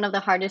like that's one of the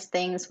hardest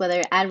things,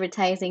 whether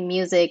advertising,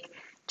 music,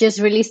 just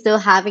really still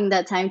having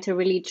that time to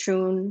really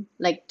tune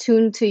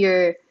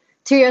to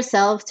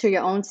yourself, to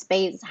your own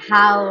space.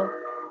 How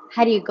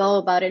do you go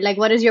about it? Like,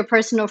 what is your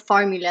personal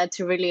formula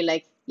to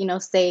really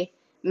stay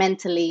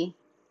mentally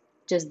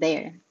just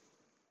there?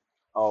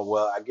 Oh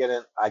well,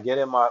 I get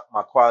in my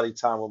quality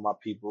time with my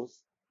peoples.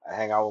 I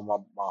hang out with my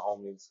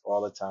homies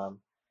all the time.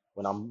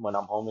 When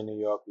I'm home in New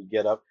York, we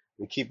get up,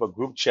 we keep a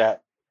group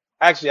chat.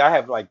 Actually, I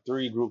have like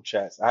 3 group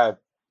chats. I have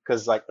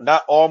because like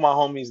not all my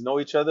homies know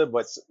each other,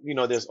 but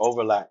there's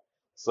overlap.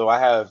 So I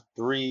have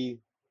three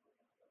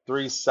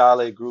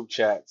solid group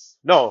chats.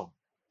 No,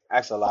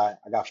 that's a lie.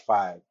 I got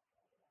 5.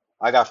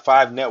 I got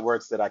 5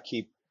 networks that I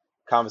keep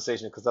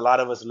conversation because a lot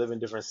of us live in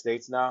different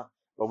states now,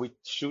 but we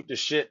shoot the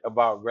shit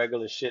about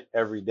regular shit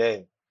every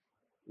day.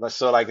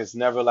 So like it's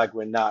never like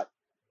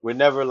we're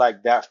never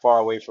like that far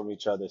away from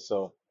each other.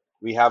 So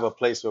we have a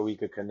place where we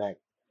could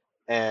connect.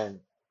 And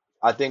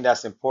I think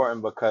that's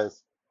important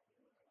because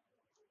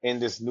in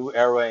this new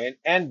era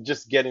and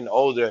just getting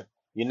older,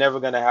 you're never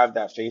gonna have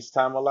that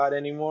FaceTime a lot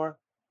anymore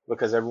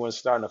because everyone's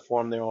starting to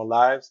form their own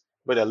lives.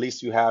 But at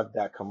least you have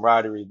that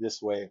camaraderie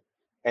this way.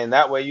 And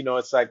that way,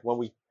 it's like when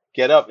we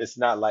get up, it's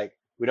not like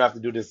we don't have to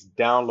do this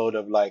download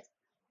of like,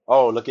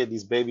 oh, look at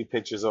these baby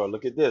pictures or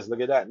look at this,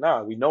 look at that.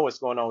 No, we know what's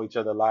going on with each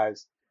other's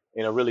lives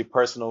in a really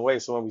personal way.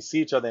 So when we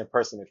see each other in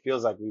person, it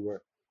feels like we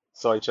were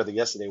saw each other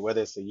yesterday,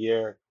 whether it's a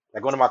year.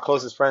 Like one of my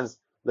closest friends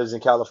lives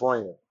in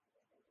California,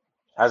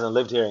 hasn't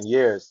lived here in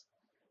years,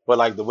 but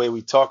like the way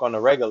we talk on the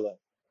regular,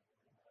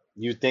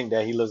 you think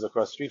that he lives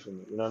across the street from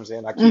me. You know what I'm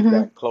saying? I keep Mm-hmm.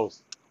 that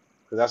close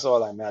because that's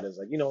all that matters.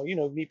 Like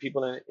meet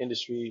people in the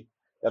industry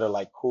that are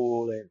like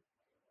cool, and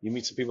you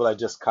meet some people that are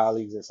just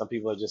colleagues, and some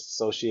people are just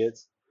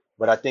associates.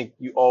 But I think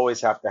you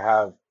always have to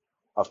have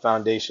a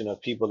foundation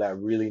of people that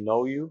really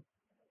know you,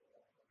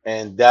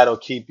 and that'll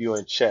keep you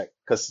in check.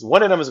 Because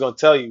one of them is gonna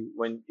tell you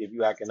when if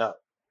you acting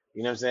up.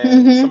 You know what I'm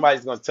saying? Mm-hmm.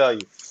 Somebody's gonna tell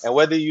you, and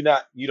whether you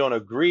don't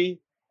agree,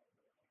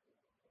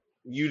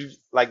 you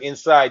like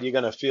inside you're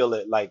gonna feel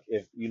it like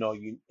if you know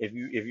you if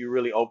you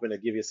really open to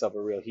give yourself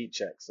a real heat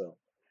check. So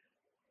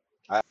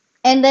I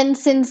And then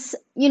since,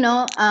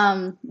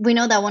 we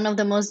know that one of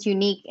the most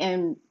unique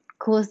and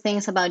cool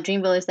things about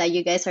Dreamville is that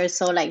you guys are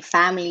so like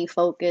family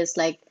focused,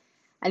 like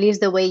at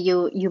least the way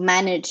you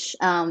manage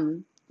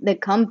the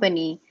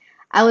company.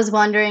 I was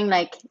wondering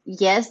like,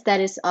 yes,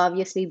 that is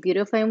obviously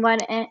beautiful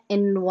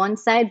in one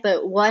side,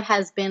 but what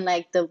has been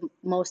like the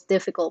most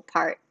difficult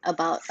part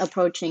about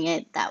approaching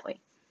it that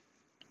way?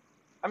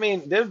 I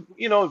mean there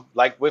you know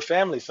like with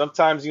family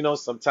sometimes you know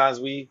sometimes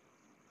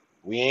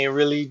we ain't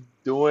really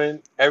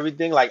doing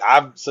everything. Like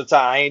I sometimes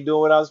I ain't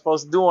doing what I was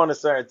supposed to do on a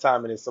certain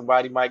time, and then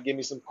somebody might give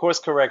me some course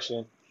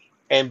correction.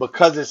 And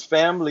because it's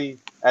family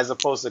as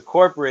opposed to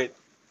corporate,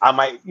 I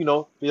might you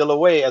know feel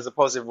away as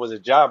opposed to if it was a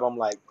job. I'm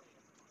like,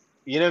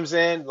 you know what I'm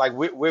saying? Like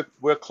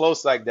we're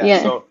close like that. Yeah.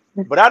 So,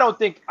 but I don't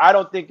think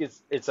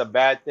it's a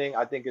bad thing.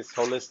 I think it's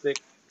holistic.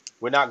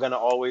 We're not gonna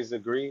always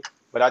agree,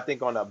 but I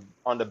think on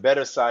the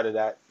better side of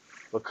that,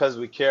 because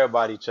we care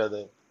about each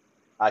other,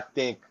 I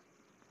think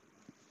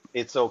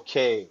it's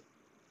okay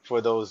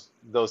for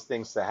those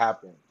things to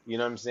happen. You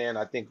know what I'm saying?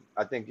 I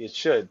think it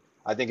should.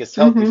 I think it's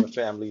healthy for Mm-hmm.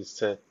 families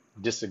to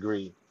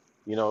disagree.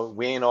 You know,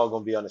 we ain't all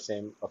gonna be on the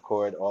same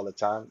accord all the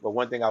time. But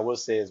one thing I will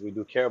say is we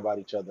do care about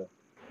each other.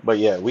 But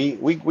yeah,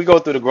 we go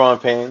through the growing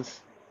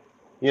pains.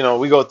 You know,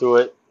 we go through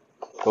it,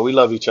 but we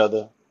love each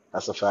other.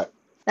 That's a fact.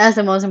 That's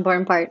the most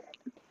important part.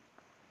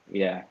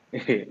 Yeah.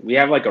 We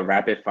have like a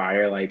rapid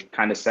fire like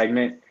kind of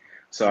segment.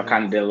 So I Hmm.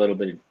 kind of did a little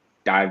bit of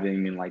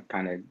diving and like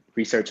kind of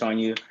research on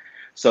you.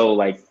 So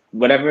like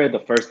whatever the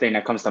first thing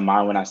that comes to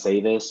mind when I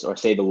say this or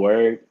say the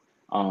word,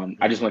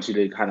 I just Hmm. want you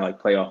to kind of like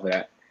play off of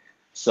that.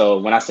 So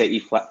when I say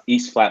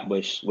East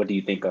Flatbush, what do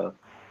you think of?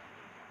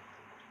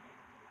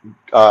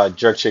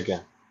 Jerk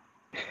chicken,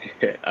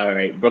 All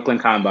right, Brooklyn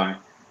Combine,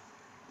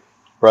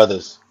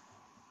 brothers,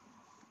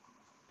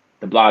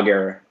 the blog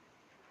era,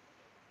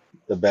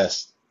 the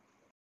best.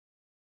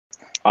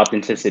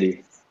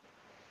 authenticity,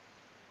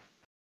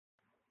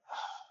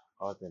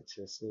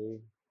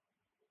 Authenticity.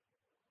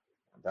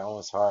 That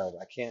one's hard.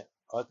 I can't.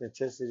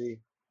 Authenticity.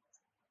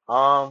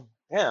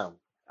 Damn,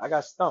 I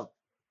got stumped.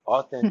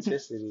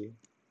 Authenticity.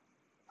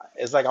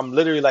 It's like I'm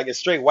literally like a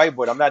straight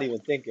whiteboard. I'm not even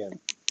thinking.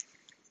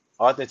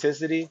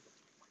 Authenticity.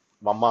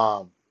 My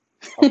mom.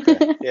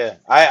 Okay. Yeah.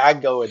 I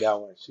go with that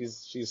one.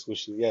 She's who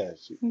she. Yeah.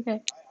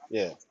 Okay.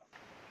 Yeah.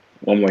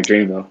 one more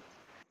Dreamville.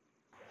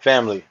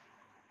 Family.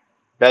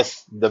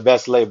 The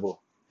best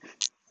label.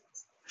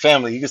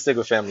 Family. You can stick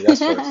with family.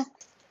 That's first.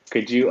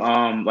 Could you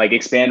like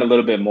expand a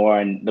little bit more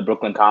on the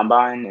Brooklyn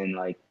Combine and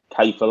like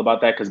how you feel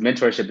about that? Because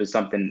mentorship is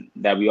something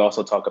that we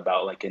also talk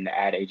about like in the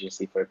ad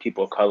agency for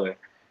people of color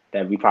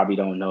that we probably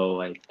don't know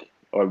like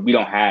or we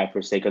don't have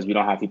per se because we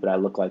don't have people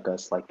that look like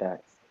us like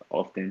that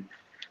often.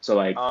 So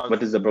like, Um. what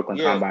does the Brooklyn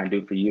Yeah. Combine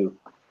do for you?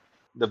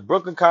 The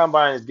Brooklyn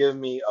Combine has given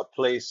me a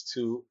place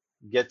to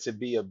get to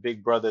be a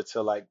big brother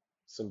to like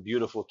some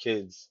beautiful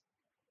kids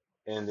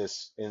in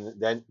this in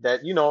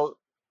that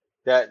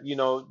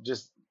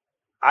just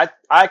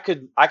I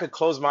could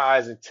close my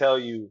eyes and tell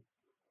you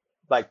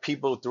like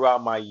people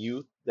throughout my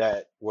youth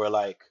that were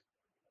like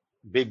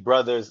big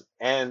brothers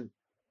and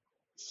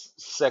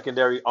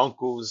secondary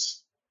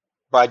uncles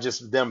by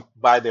just them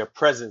by their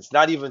presence.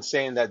 Not even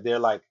saying that they're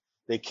like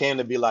they came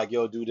to be like,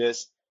 yo, do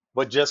this,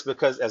 but just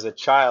because as a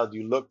child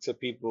you look to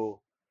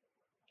people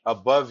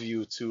above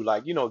you to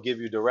like give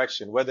you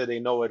direction whether they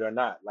know it or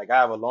not. Like I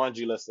have a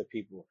laundry list of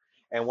people,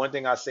 and one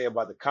thing I say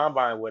about the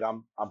combine what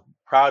I'm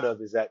proud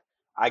of is that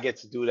I get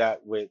to do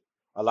that with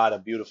a lot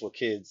of beautiful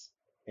kids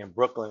in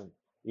Brooklyn.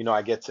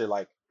 I get to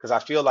like because I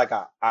feel like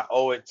I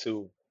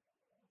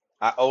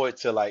owe it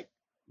to like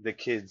the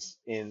kids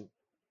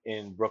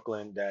in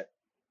Brooklyn that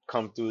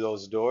come through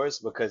those doors,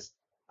 because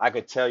I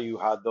could tell you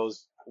how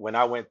those when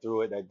I went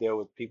through it that there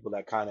were people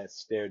that kind of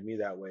stared me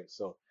that way.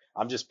 So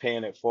I'm just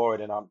paying it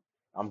forward, and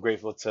I'm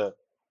grateful to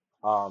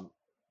um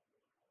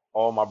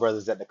all my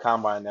brothers at the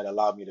combine that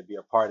allowed me to be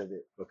a part of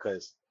it,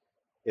 because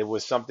it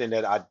was something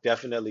that I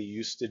definitely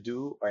used to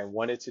do and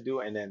wanted to do.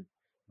 And then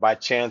by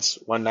chance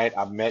one night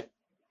I met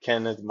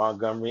Kenneth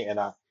Montgomery, and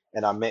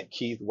I met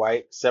Keith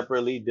White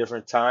separately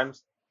different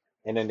times.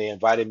 And then they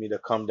invited me to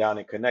come down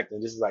and connect.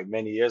 And this is like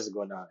many years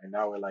ago now. And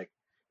now we're like,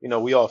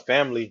 we all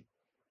family.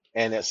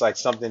 And it's like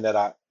something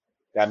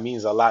that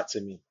means a lot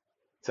to me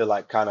to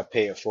like kind of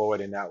pay it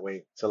forward in that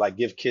way, to like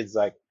give kids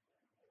like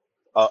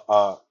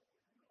a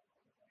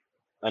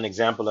an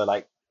example of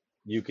like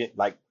you can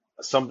like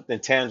something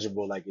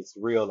tangible, like it's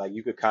real, like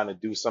you could kind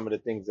of do some of the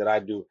things that I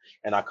do,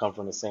 and I come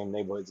from the same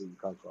neighborhoods that you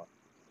come from.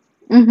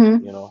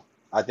 Mm-hmm. you know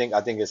I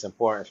think it's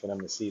important for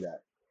them to see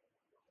that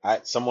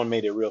someone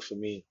made it real for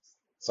me,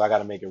 so I got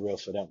to make it real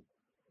for them.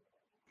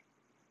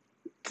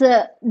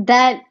 So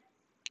that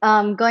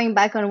going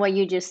back on what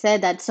you just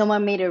said, that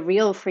someone made it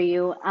real for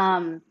you.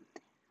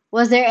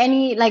 Was there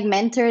any like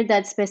mentor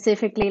that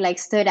specifically like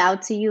stood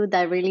out to you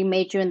that really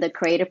made you in the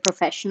creative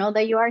professional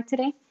that you are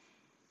today?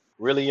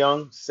 Really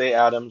young, Say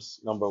Adams,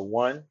 number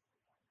one.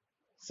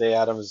 Say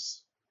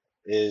Adams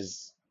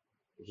is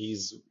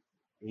he's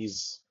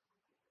he's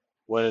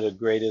one of the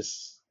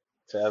greatest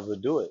to ever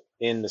do it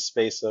in the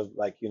space of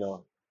like,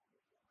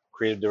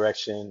 creative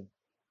direction.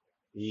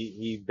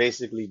 He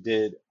basically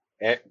did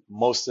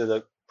most of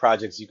the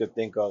projects you could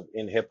think of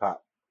in hip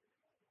hop,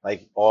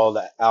 like all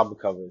the album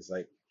covers.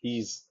 Like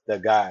he's the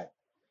guy.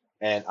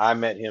 And I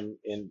met him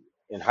in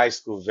high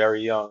school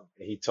very young,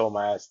 and he told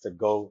my ass to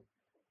go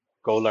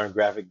learn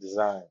graphic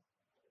design.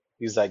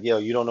 He's like, yo,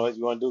 you don't know what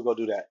you want to do? Go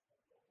do that.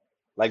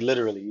 Like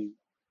literally,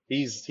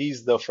 he's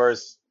the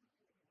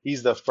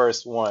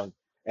first one.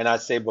 And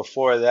I'd say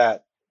before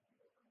that,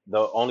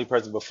 the only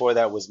person before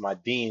that was my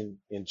dean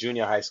in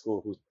junior high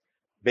school, who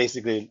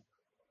basically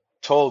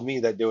told me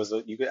that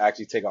you could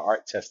actually take an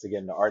art test to get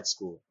into art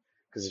school.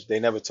 Because if they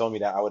never told me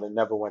that, I would have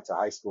never went to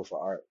high school for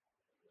art,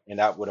 and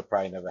that would have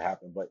probably never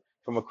happened. But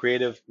from a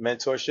creative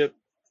mentorship,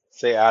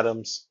 say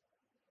Adams,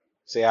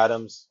 say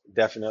Adams,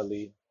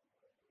 definitely.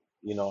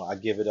 I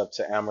give it up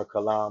to Amr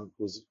Kalam,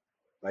 who's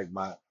like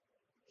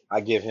I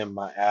give him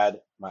my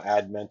ad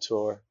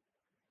mentor.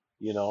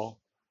 You know,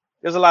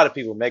 there's a lot of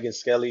people. Megan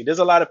Skelly. There's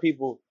a lot of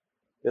people.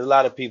 There's a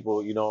lot of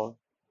people.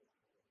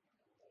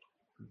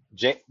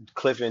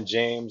 Cliff and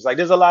James. Like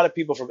there's a lot of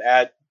people from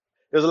ad.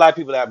 There's a lot of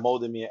people that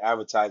molded me in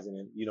advertising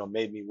and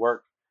made me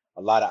work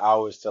a lot of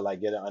hours to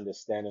like get an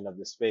understanding of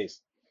the space.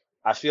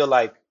 I feel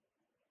like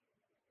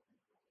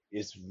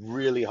it's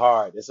really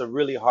hard. It's a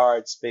really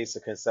hard space to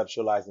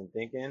conceptualize and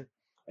think in,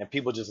 and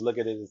people just look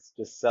at it as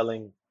just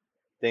selling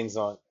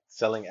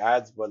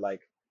ads. But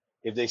like,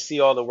 if they see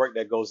all the work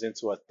that goes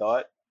into a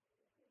thought,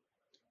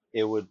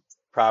 it would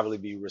probably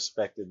be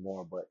respected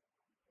more. But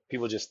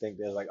people just think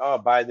they're like, oh,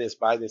 buy this,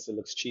 buy this. It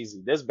looks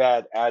cheesy. There's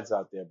bad ads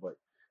out there, but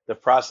the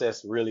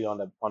process really on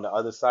the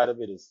other side of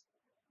it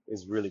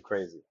is really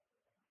crazy.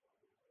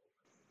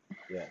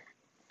 Yeah.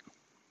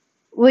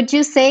 Would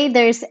you say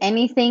there's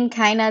anything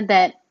kind of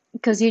that,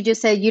 because you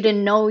just said you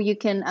didn't know you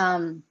can,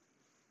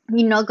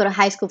 go to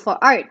high school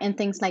for art and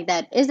things like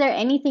that. Is there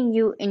anything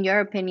in your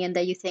opinion,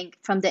 that you think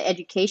from the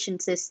education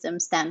system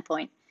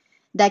standpoint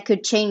that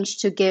could change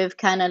to give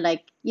kind of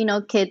like,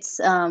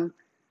 kids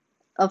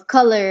of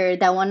color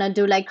that want to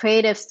do like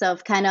creative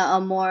stuff, kind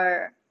of a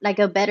more like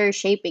a better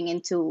shaping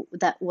into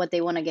that what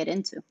they want to get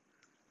into?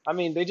 I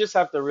mean, they just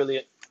have to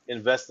really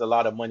invest a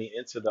lot of money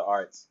into the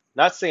arts.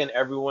 Not saying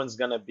everyone's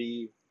gonna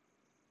be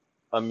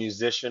a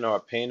musician or a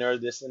painter,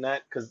 this and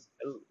that, because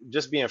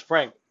just being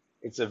frank,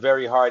 it's a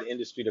very hard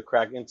industry to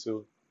crack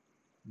into.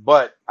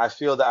 But I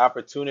feel the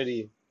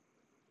opportunity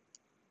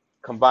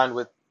combined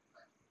with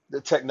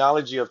the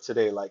technology of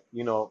today, like,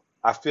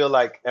 I feel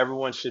like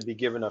everyone should be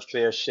given a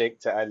fair shake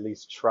to at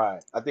least try.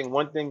 I think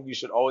one thing you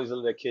should always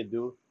let a kid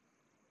do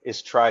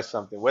is try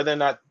something. Whether or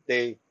not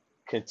they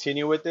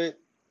continue with it,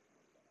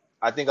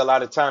 I think a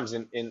lot of times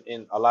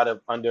in a lot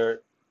of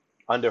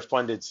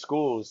underfunded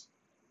schools,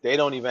 they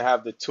don't even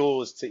have the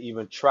tools to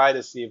even try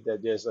to see if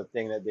that there's a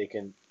thing that they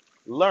can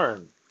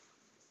learn.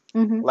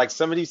 Mm-hmm. Like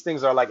some of these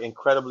things are like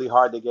incredibly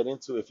hard to get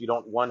into if you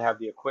don't, one, have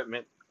the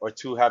equipment, or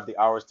two, have the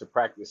hours to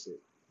practice it.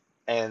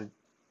 And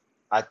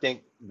I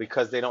think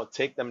because they don't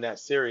take them that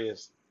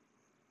serious,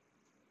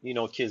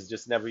 kids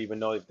just never even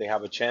know if they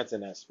have a chance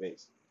in that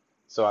space.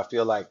 So I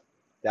feel like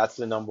that's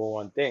the number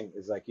one thing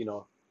is like,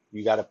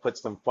 you got to put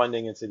some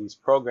funding into these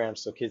programs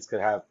so kids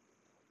could have,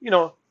 you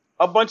know,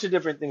 a bunch of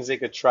different things they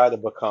could try to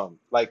become.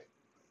 Like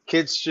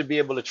kids should be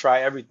able to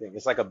try everything.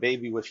 It's like a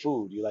baby with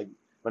food. You like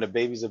when a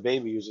baby's a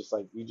baby, you just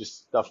like you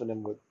just stuffing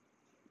them with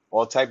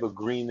all type of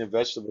green and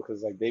vegetable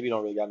because like baby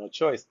don't really got no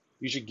choice.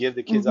 You should give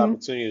the kids Mm-hmm.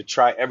 opportunity to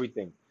try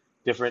everything,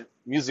 different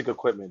music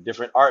equipment,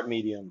 different art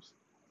mediums,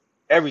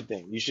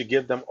 everything. You should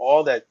give them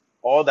all the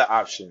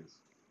options,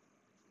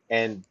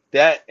 and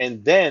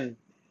then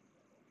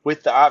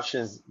with the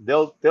options,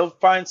 they'll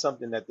find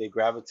something that they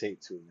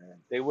gravitate to, man.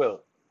 They will.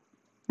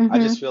 I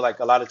just Mm-hmm. feel like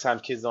a lot of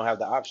times kids don't have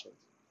the options.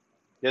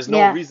 There's no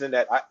Yeah. reason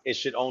that it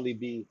should only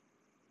be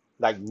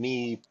like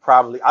me.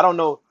 Probably, I don't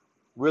know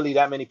really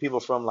that many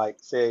people from like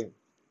say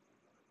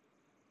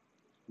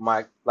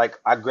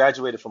I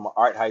graduated from an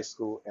art high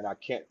school, and I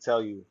can't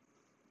tell you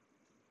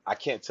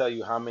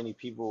how many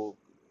people.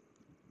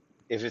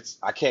 If it's,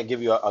 I can't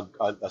give you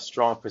a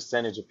strong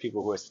percentage of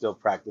people who are still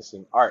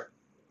practicing art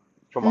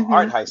from an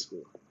art Mm-hmm. high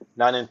school.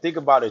 Now then, think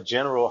about a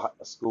general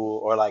school,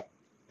 or like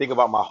think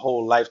about my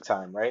whole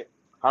lifetime, right?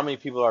 How many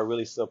people are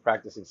really still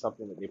practicing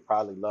something that they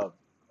probably love,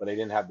 but they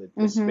didn't have the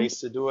Mm-hmm.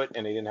 space to do it,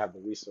 and they didn't have the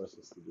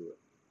resources to do it.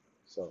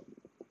 So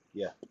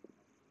yeah.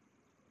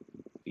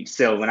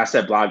 So when I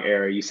said blog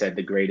era, you said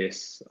the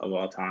greatest of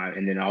all time,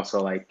 and then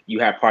also like you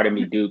had part of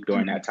me Duke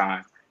during that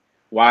time.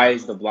 Why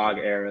is the blog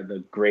era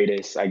the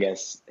greatest, I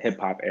guess, hip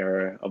hop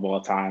era of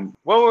all time?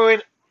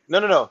 Wait. No,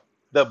 no, no.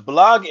 The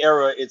blog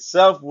era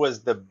itself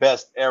was the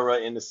best era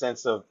in the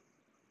sense of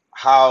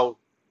how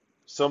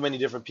so many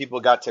different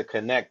people got to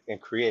connect and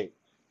create.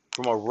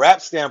 From a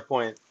rap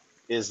standpoint,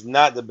 is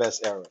not the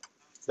best era.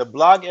 The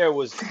blog era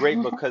was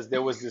great because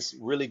there was this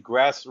really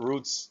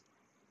grassroots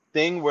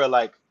thing where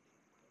like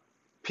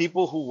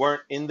people who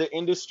weren't in the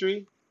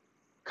industry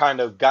kind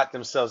of got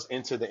themselves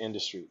into the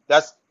industry.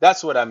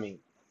 That's what I mean.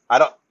 I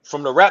don't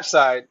from the rap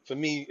side, for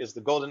me, is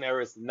the golden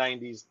era. It's the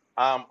 '90s.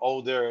 I'm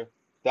older.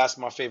 That's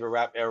my favorite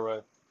rap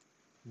era.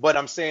 But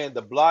I'm saying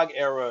the blog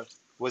era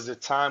was a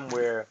time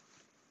where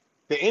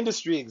the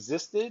industry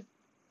existed,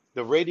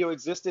 the radio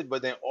existed,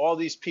 but then all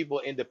these people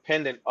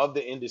independent of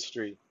the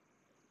industry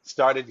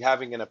started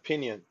having an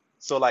opinion.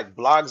 So like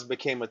blogs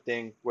became a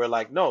thing where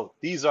like, no,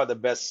 these are the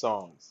best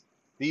songs.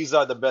 These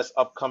are the best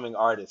upcoming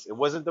artists. It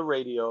wasn't the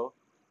radio.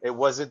 It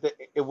was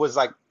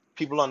like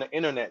people on the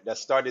internet that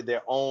started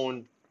their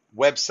own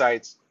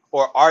websites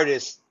or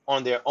artists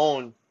on their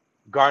own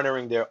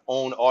garnering their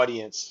own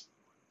audience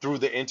through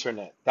the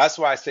internet. That's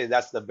why I say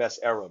that's the best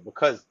era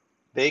because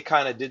they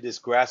kind of did this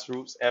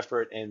grassroots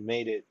effort and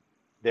made it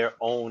their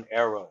own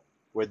era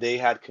where they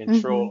had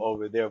control Mm-hmm.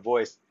 over their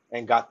voice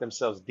and got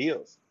themselves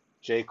deals.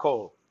 J.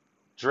 Cole,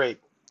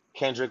 Drake,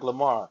 Kendrick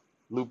Lamar,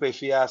 Lupe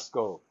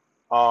Fiasco,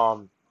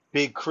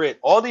 Big Crit.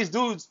 All these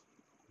dudes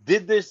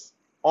did this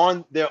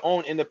on their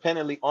own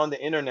independently on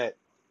the internet.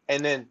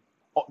 And then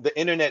the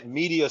internet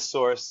media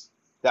source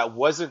that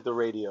wasn't the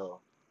radio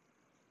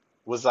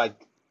was like,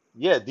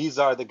 yeah, these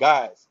are the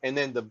guys. And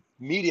then the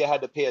media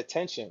had to pay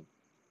attention.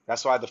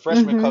 That's why the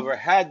freshman Mm-hmm. cover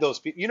had those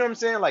people. You know what I'm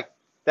saying? Like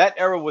that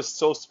era was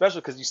so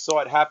special because you saw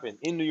it happen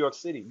in New York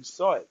City. You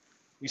saw it.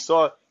 You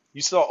saw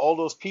you saw all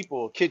those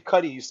people. Kid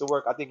Cudi used to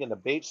work, I think, in the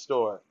Bape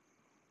store.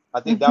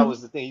 I think that Mm-hmm.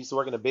 was the thing. He used to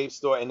work in the Bape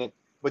store, and then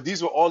but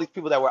these were all these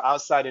people that were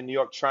outside in New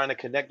York trying to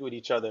connect with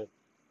each other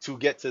to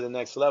get to the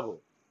next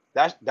level.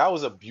 That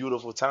was a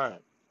beautiful time.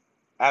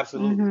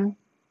 Absolutely. Mm-hmm.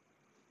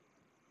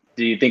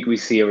 Do you think we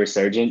see a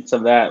resurgence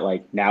of that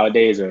like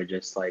nowadays, or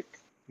just like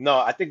No,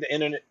 I think the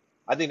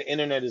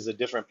internet is a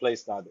different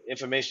place now. The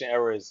information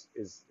era is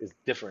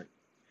different.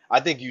 I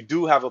think you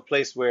do have a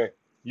place where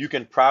you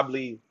can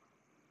probably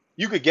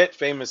you could get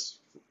famous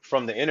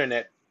from the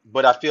internet,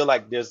 but I feel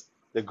like there's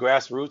the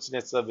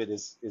grassrootsness of it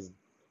is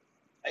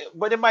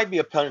but it might be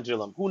a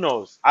pendulum. Who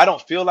knows? I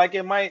don't feel like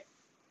it might,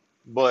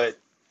 but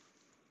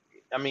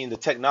I mean the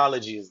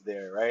technology is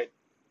there, right?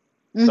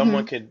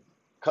 Someone Mm-hmm. could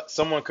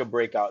someone could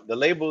break out. The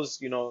labels,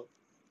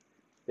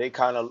 they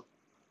kind of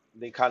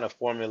they kind of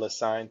formula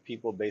sign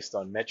people based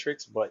on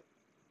metrics, but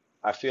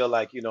I feel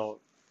like,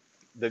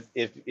 the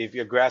if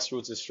your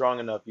grassroots is strong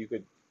enough, you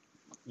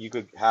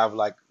could have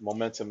like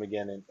momentum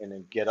again and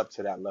then get up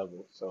to that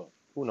level. So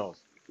who knows?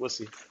 We'll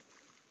see.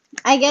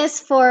 I guess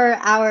for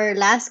our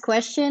last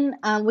question,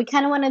 we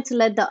kind of wanted to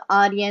let the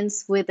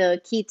audience with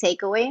a key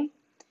takeaway.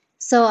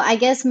 So I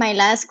guess my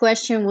last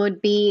question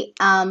would be,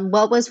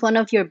 what was one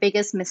of your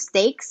biggest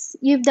mistakes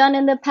you've done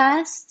in the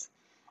past?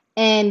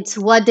 And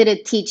what did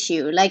it teach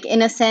you? Like,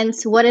 in a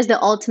sense, what is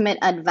the ultimate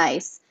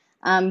advice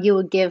you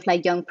would give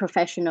like young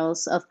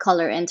professionals of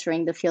color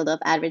entering the field of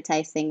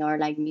advertising or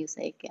like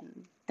music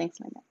and things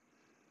like that?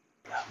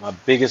 My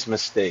biggest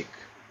mistake.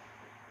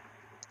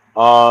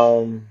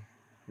 Um,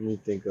 Let me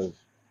think of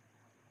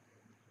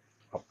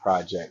a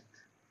project.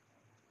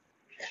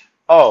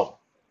 Oh,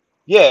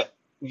 yeah,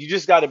 you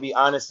just got to be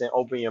honest and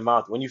open your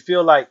mouth. When you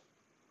feel like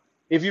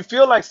if you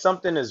feel like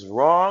something is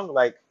wrong,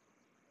 like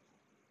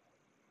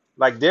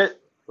there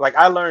like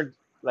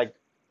like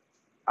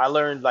I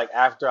learned like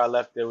after I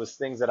left there was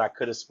things that I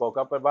could have spoke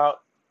up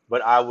about,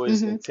 but I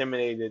was Mm-hmm.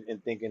 intimidated in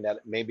thinking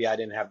that maybe I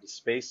didn't have the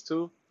space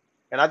to.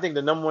 And I think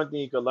the number one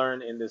thing you could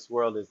learn in this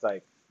world is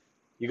like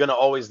you're gonna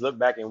always look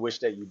back and wish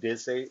that you did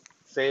say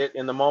it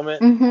in the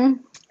moment Mm-hmm.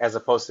 as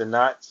opposed to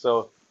not.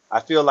 So I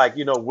feel like,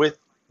 with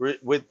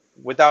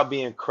without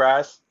being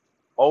crass,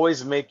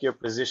 always make your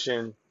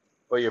position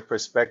or your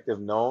perspective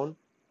known.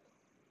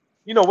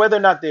 Whether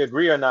or not they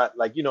agree or not,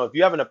 like, if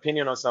you have an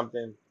opinion on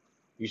something,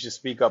 you should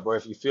speak up. Or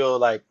if you feel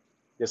like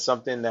there's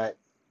something that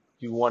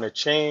you want to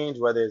change,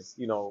 whether it's,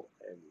 an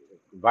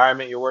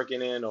environment you're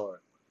working in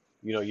or,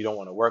 you don't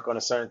want to work on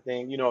a certain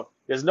thing,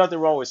 there's nothing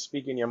wrong with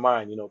speaking your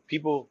mind.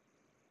 People,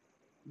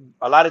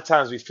 a lot of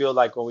times we feel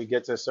like when we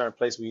get to a certain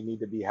place, we need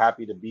to be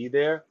happy to be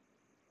there.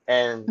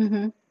 And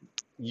Mm-hmm.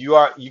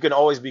 you can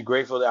always be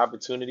grateful for the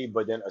opportunity,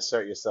 but then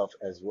assert yourself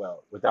as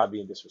well without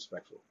being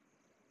disrespectful.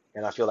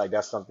 And I feel like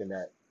that's something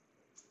that,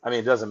 I mean,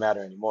 it doesn't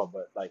matter anymore,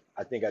 but like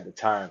I think at the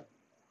time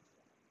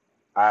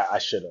I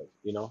should have.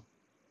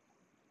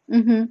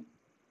 Mm-hmm.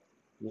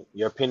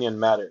 Your opinion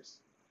matters.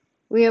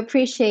 We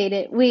appreciate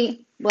it.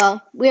 We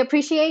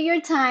appreciate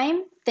your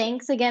time.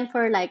 Thanks again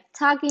for like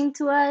talking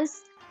to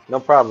us. No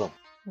problem.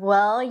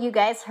 Well, you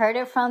guys heard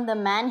it from the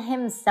man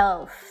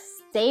himself.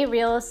 Stay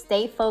real,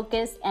 stay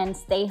focused, and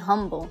stay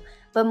humble.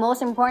 But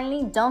most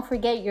importantly, don't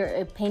forget your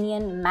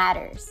opinion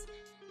matters.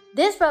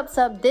 This wraps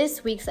up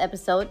this week's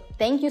episode.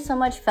 Thank you so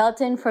much,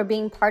 Felton, for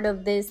being part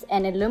of this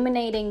and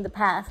illuminating the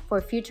path for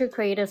future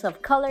creators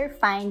of color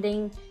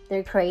finding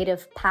their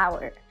creative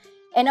power.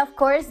 And of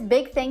course,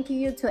 big thank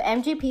you to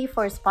MGP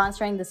for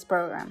sponsoring this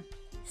program.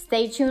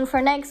 Stay tuned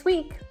for next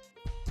week.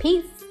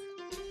 Peace.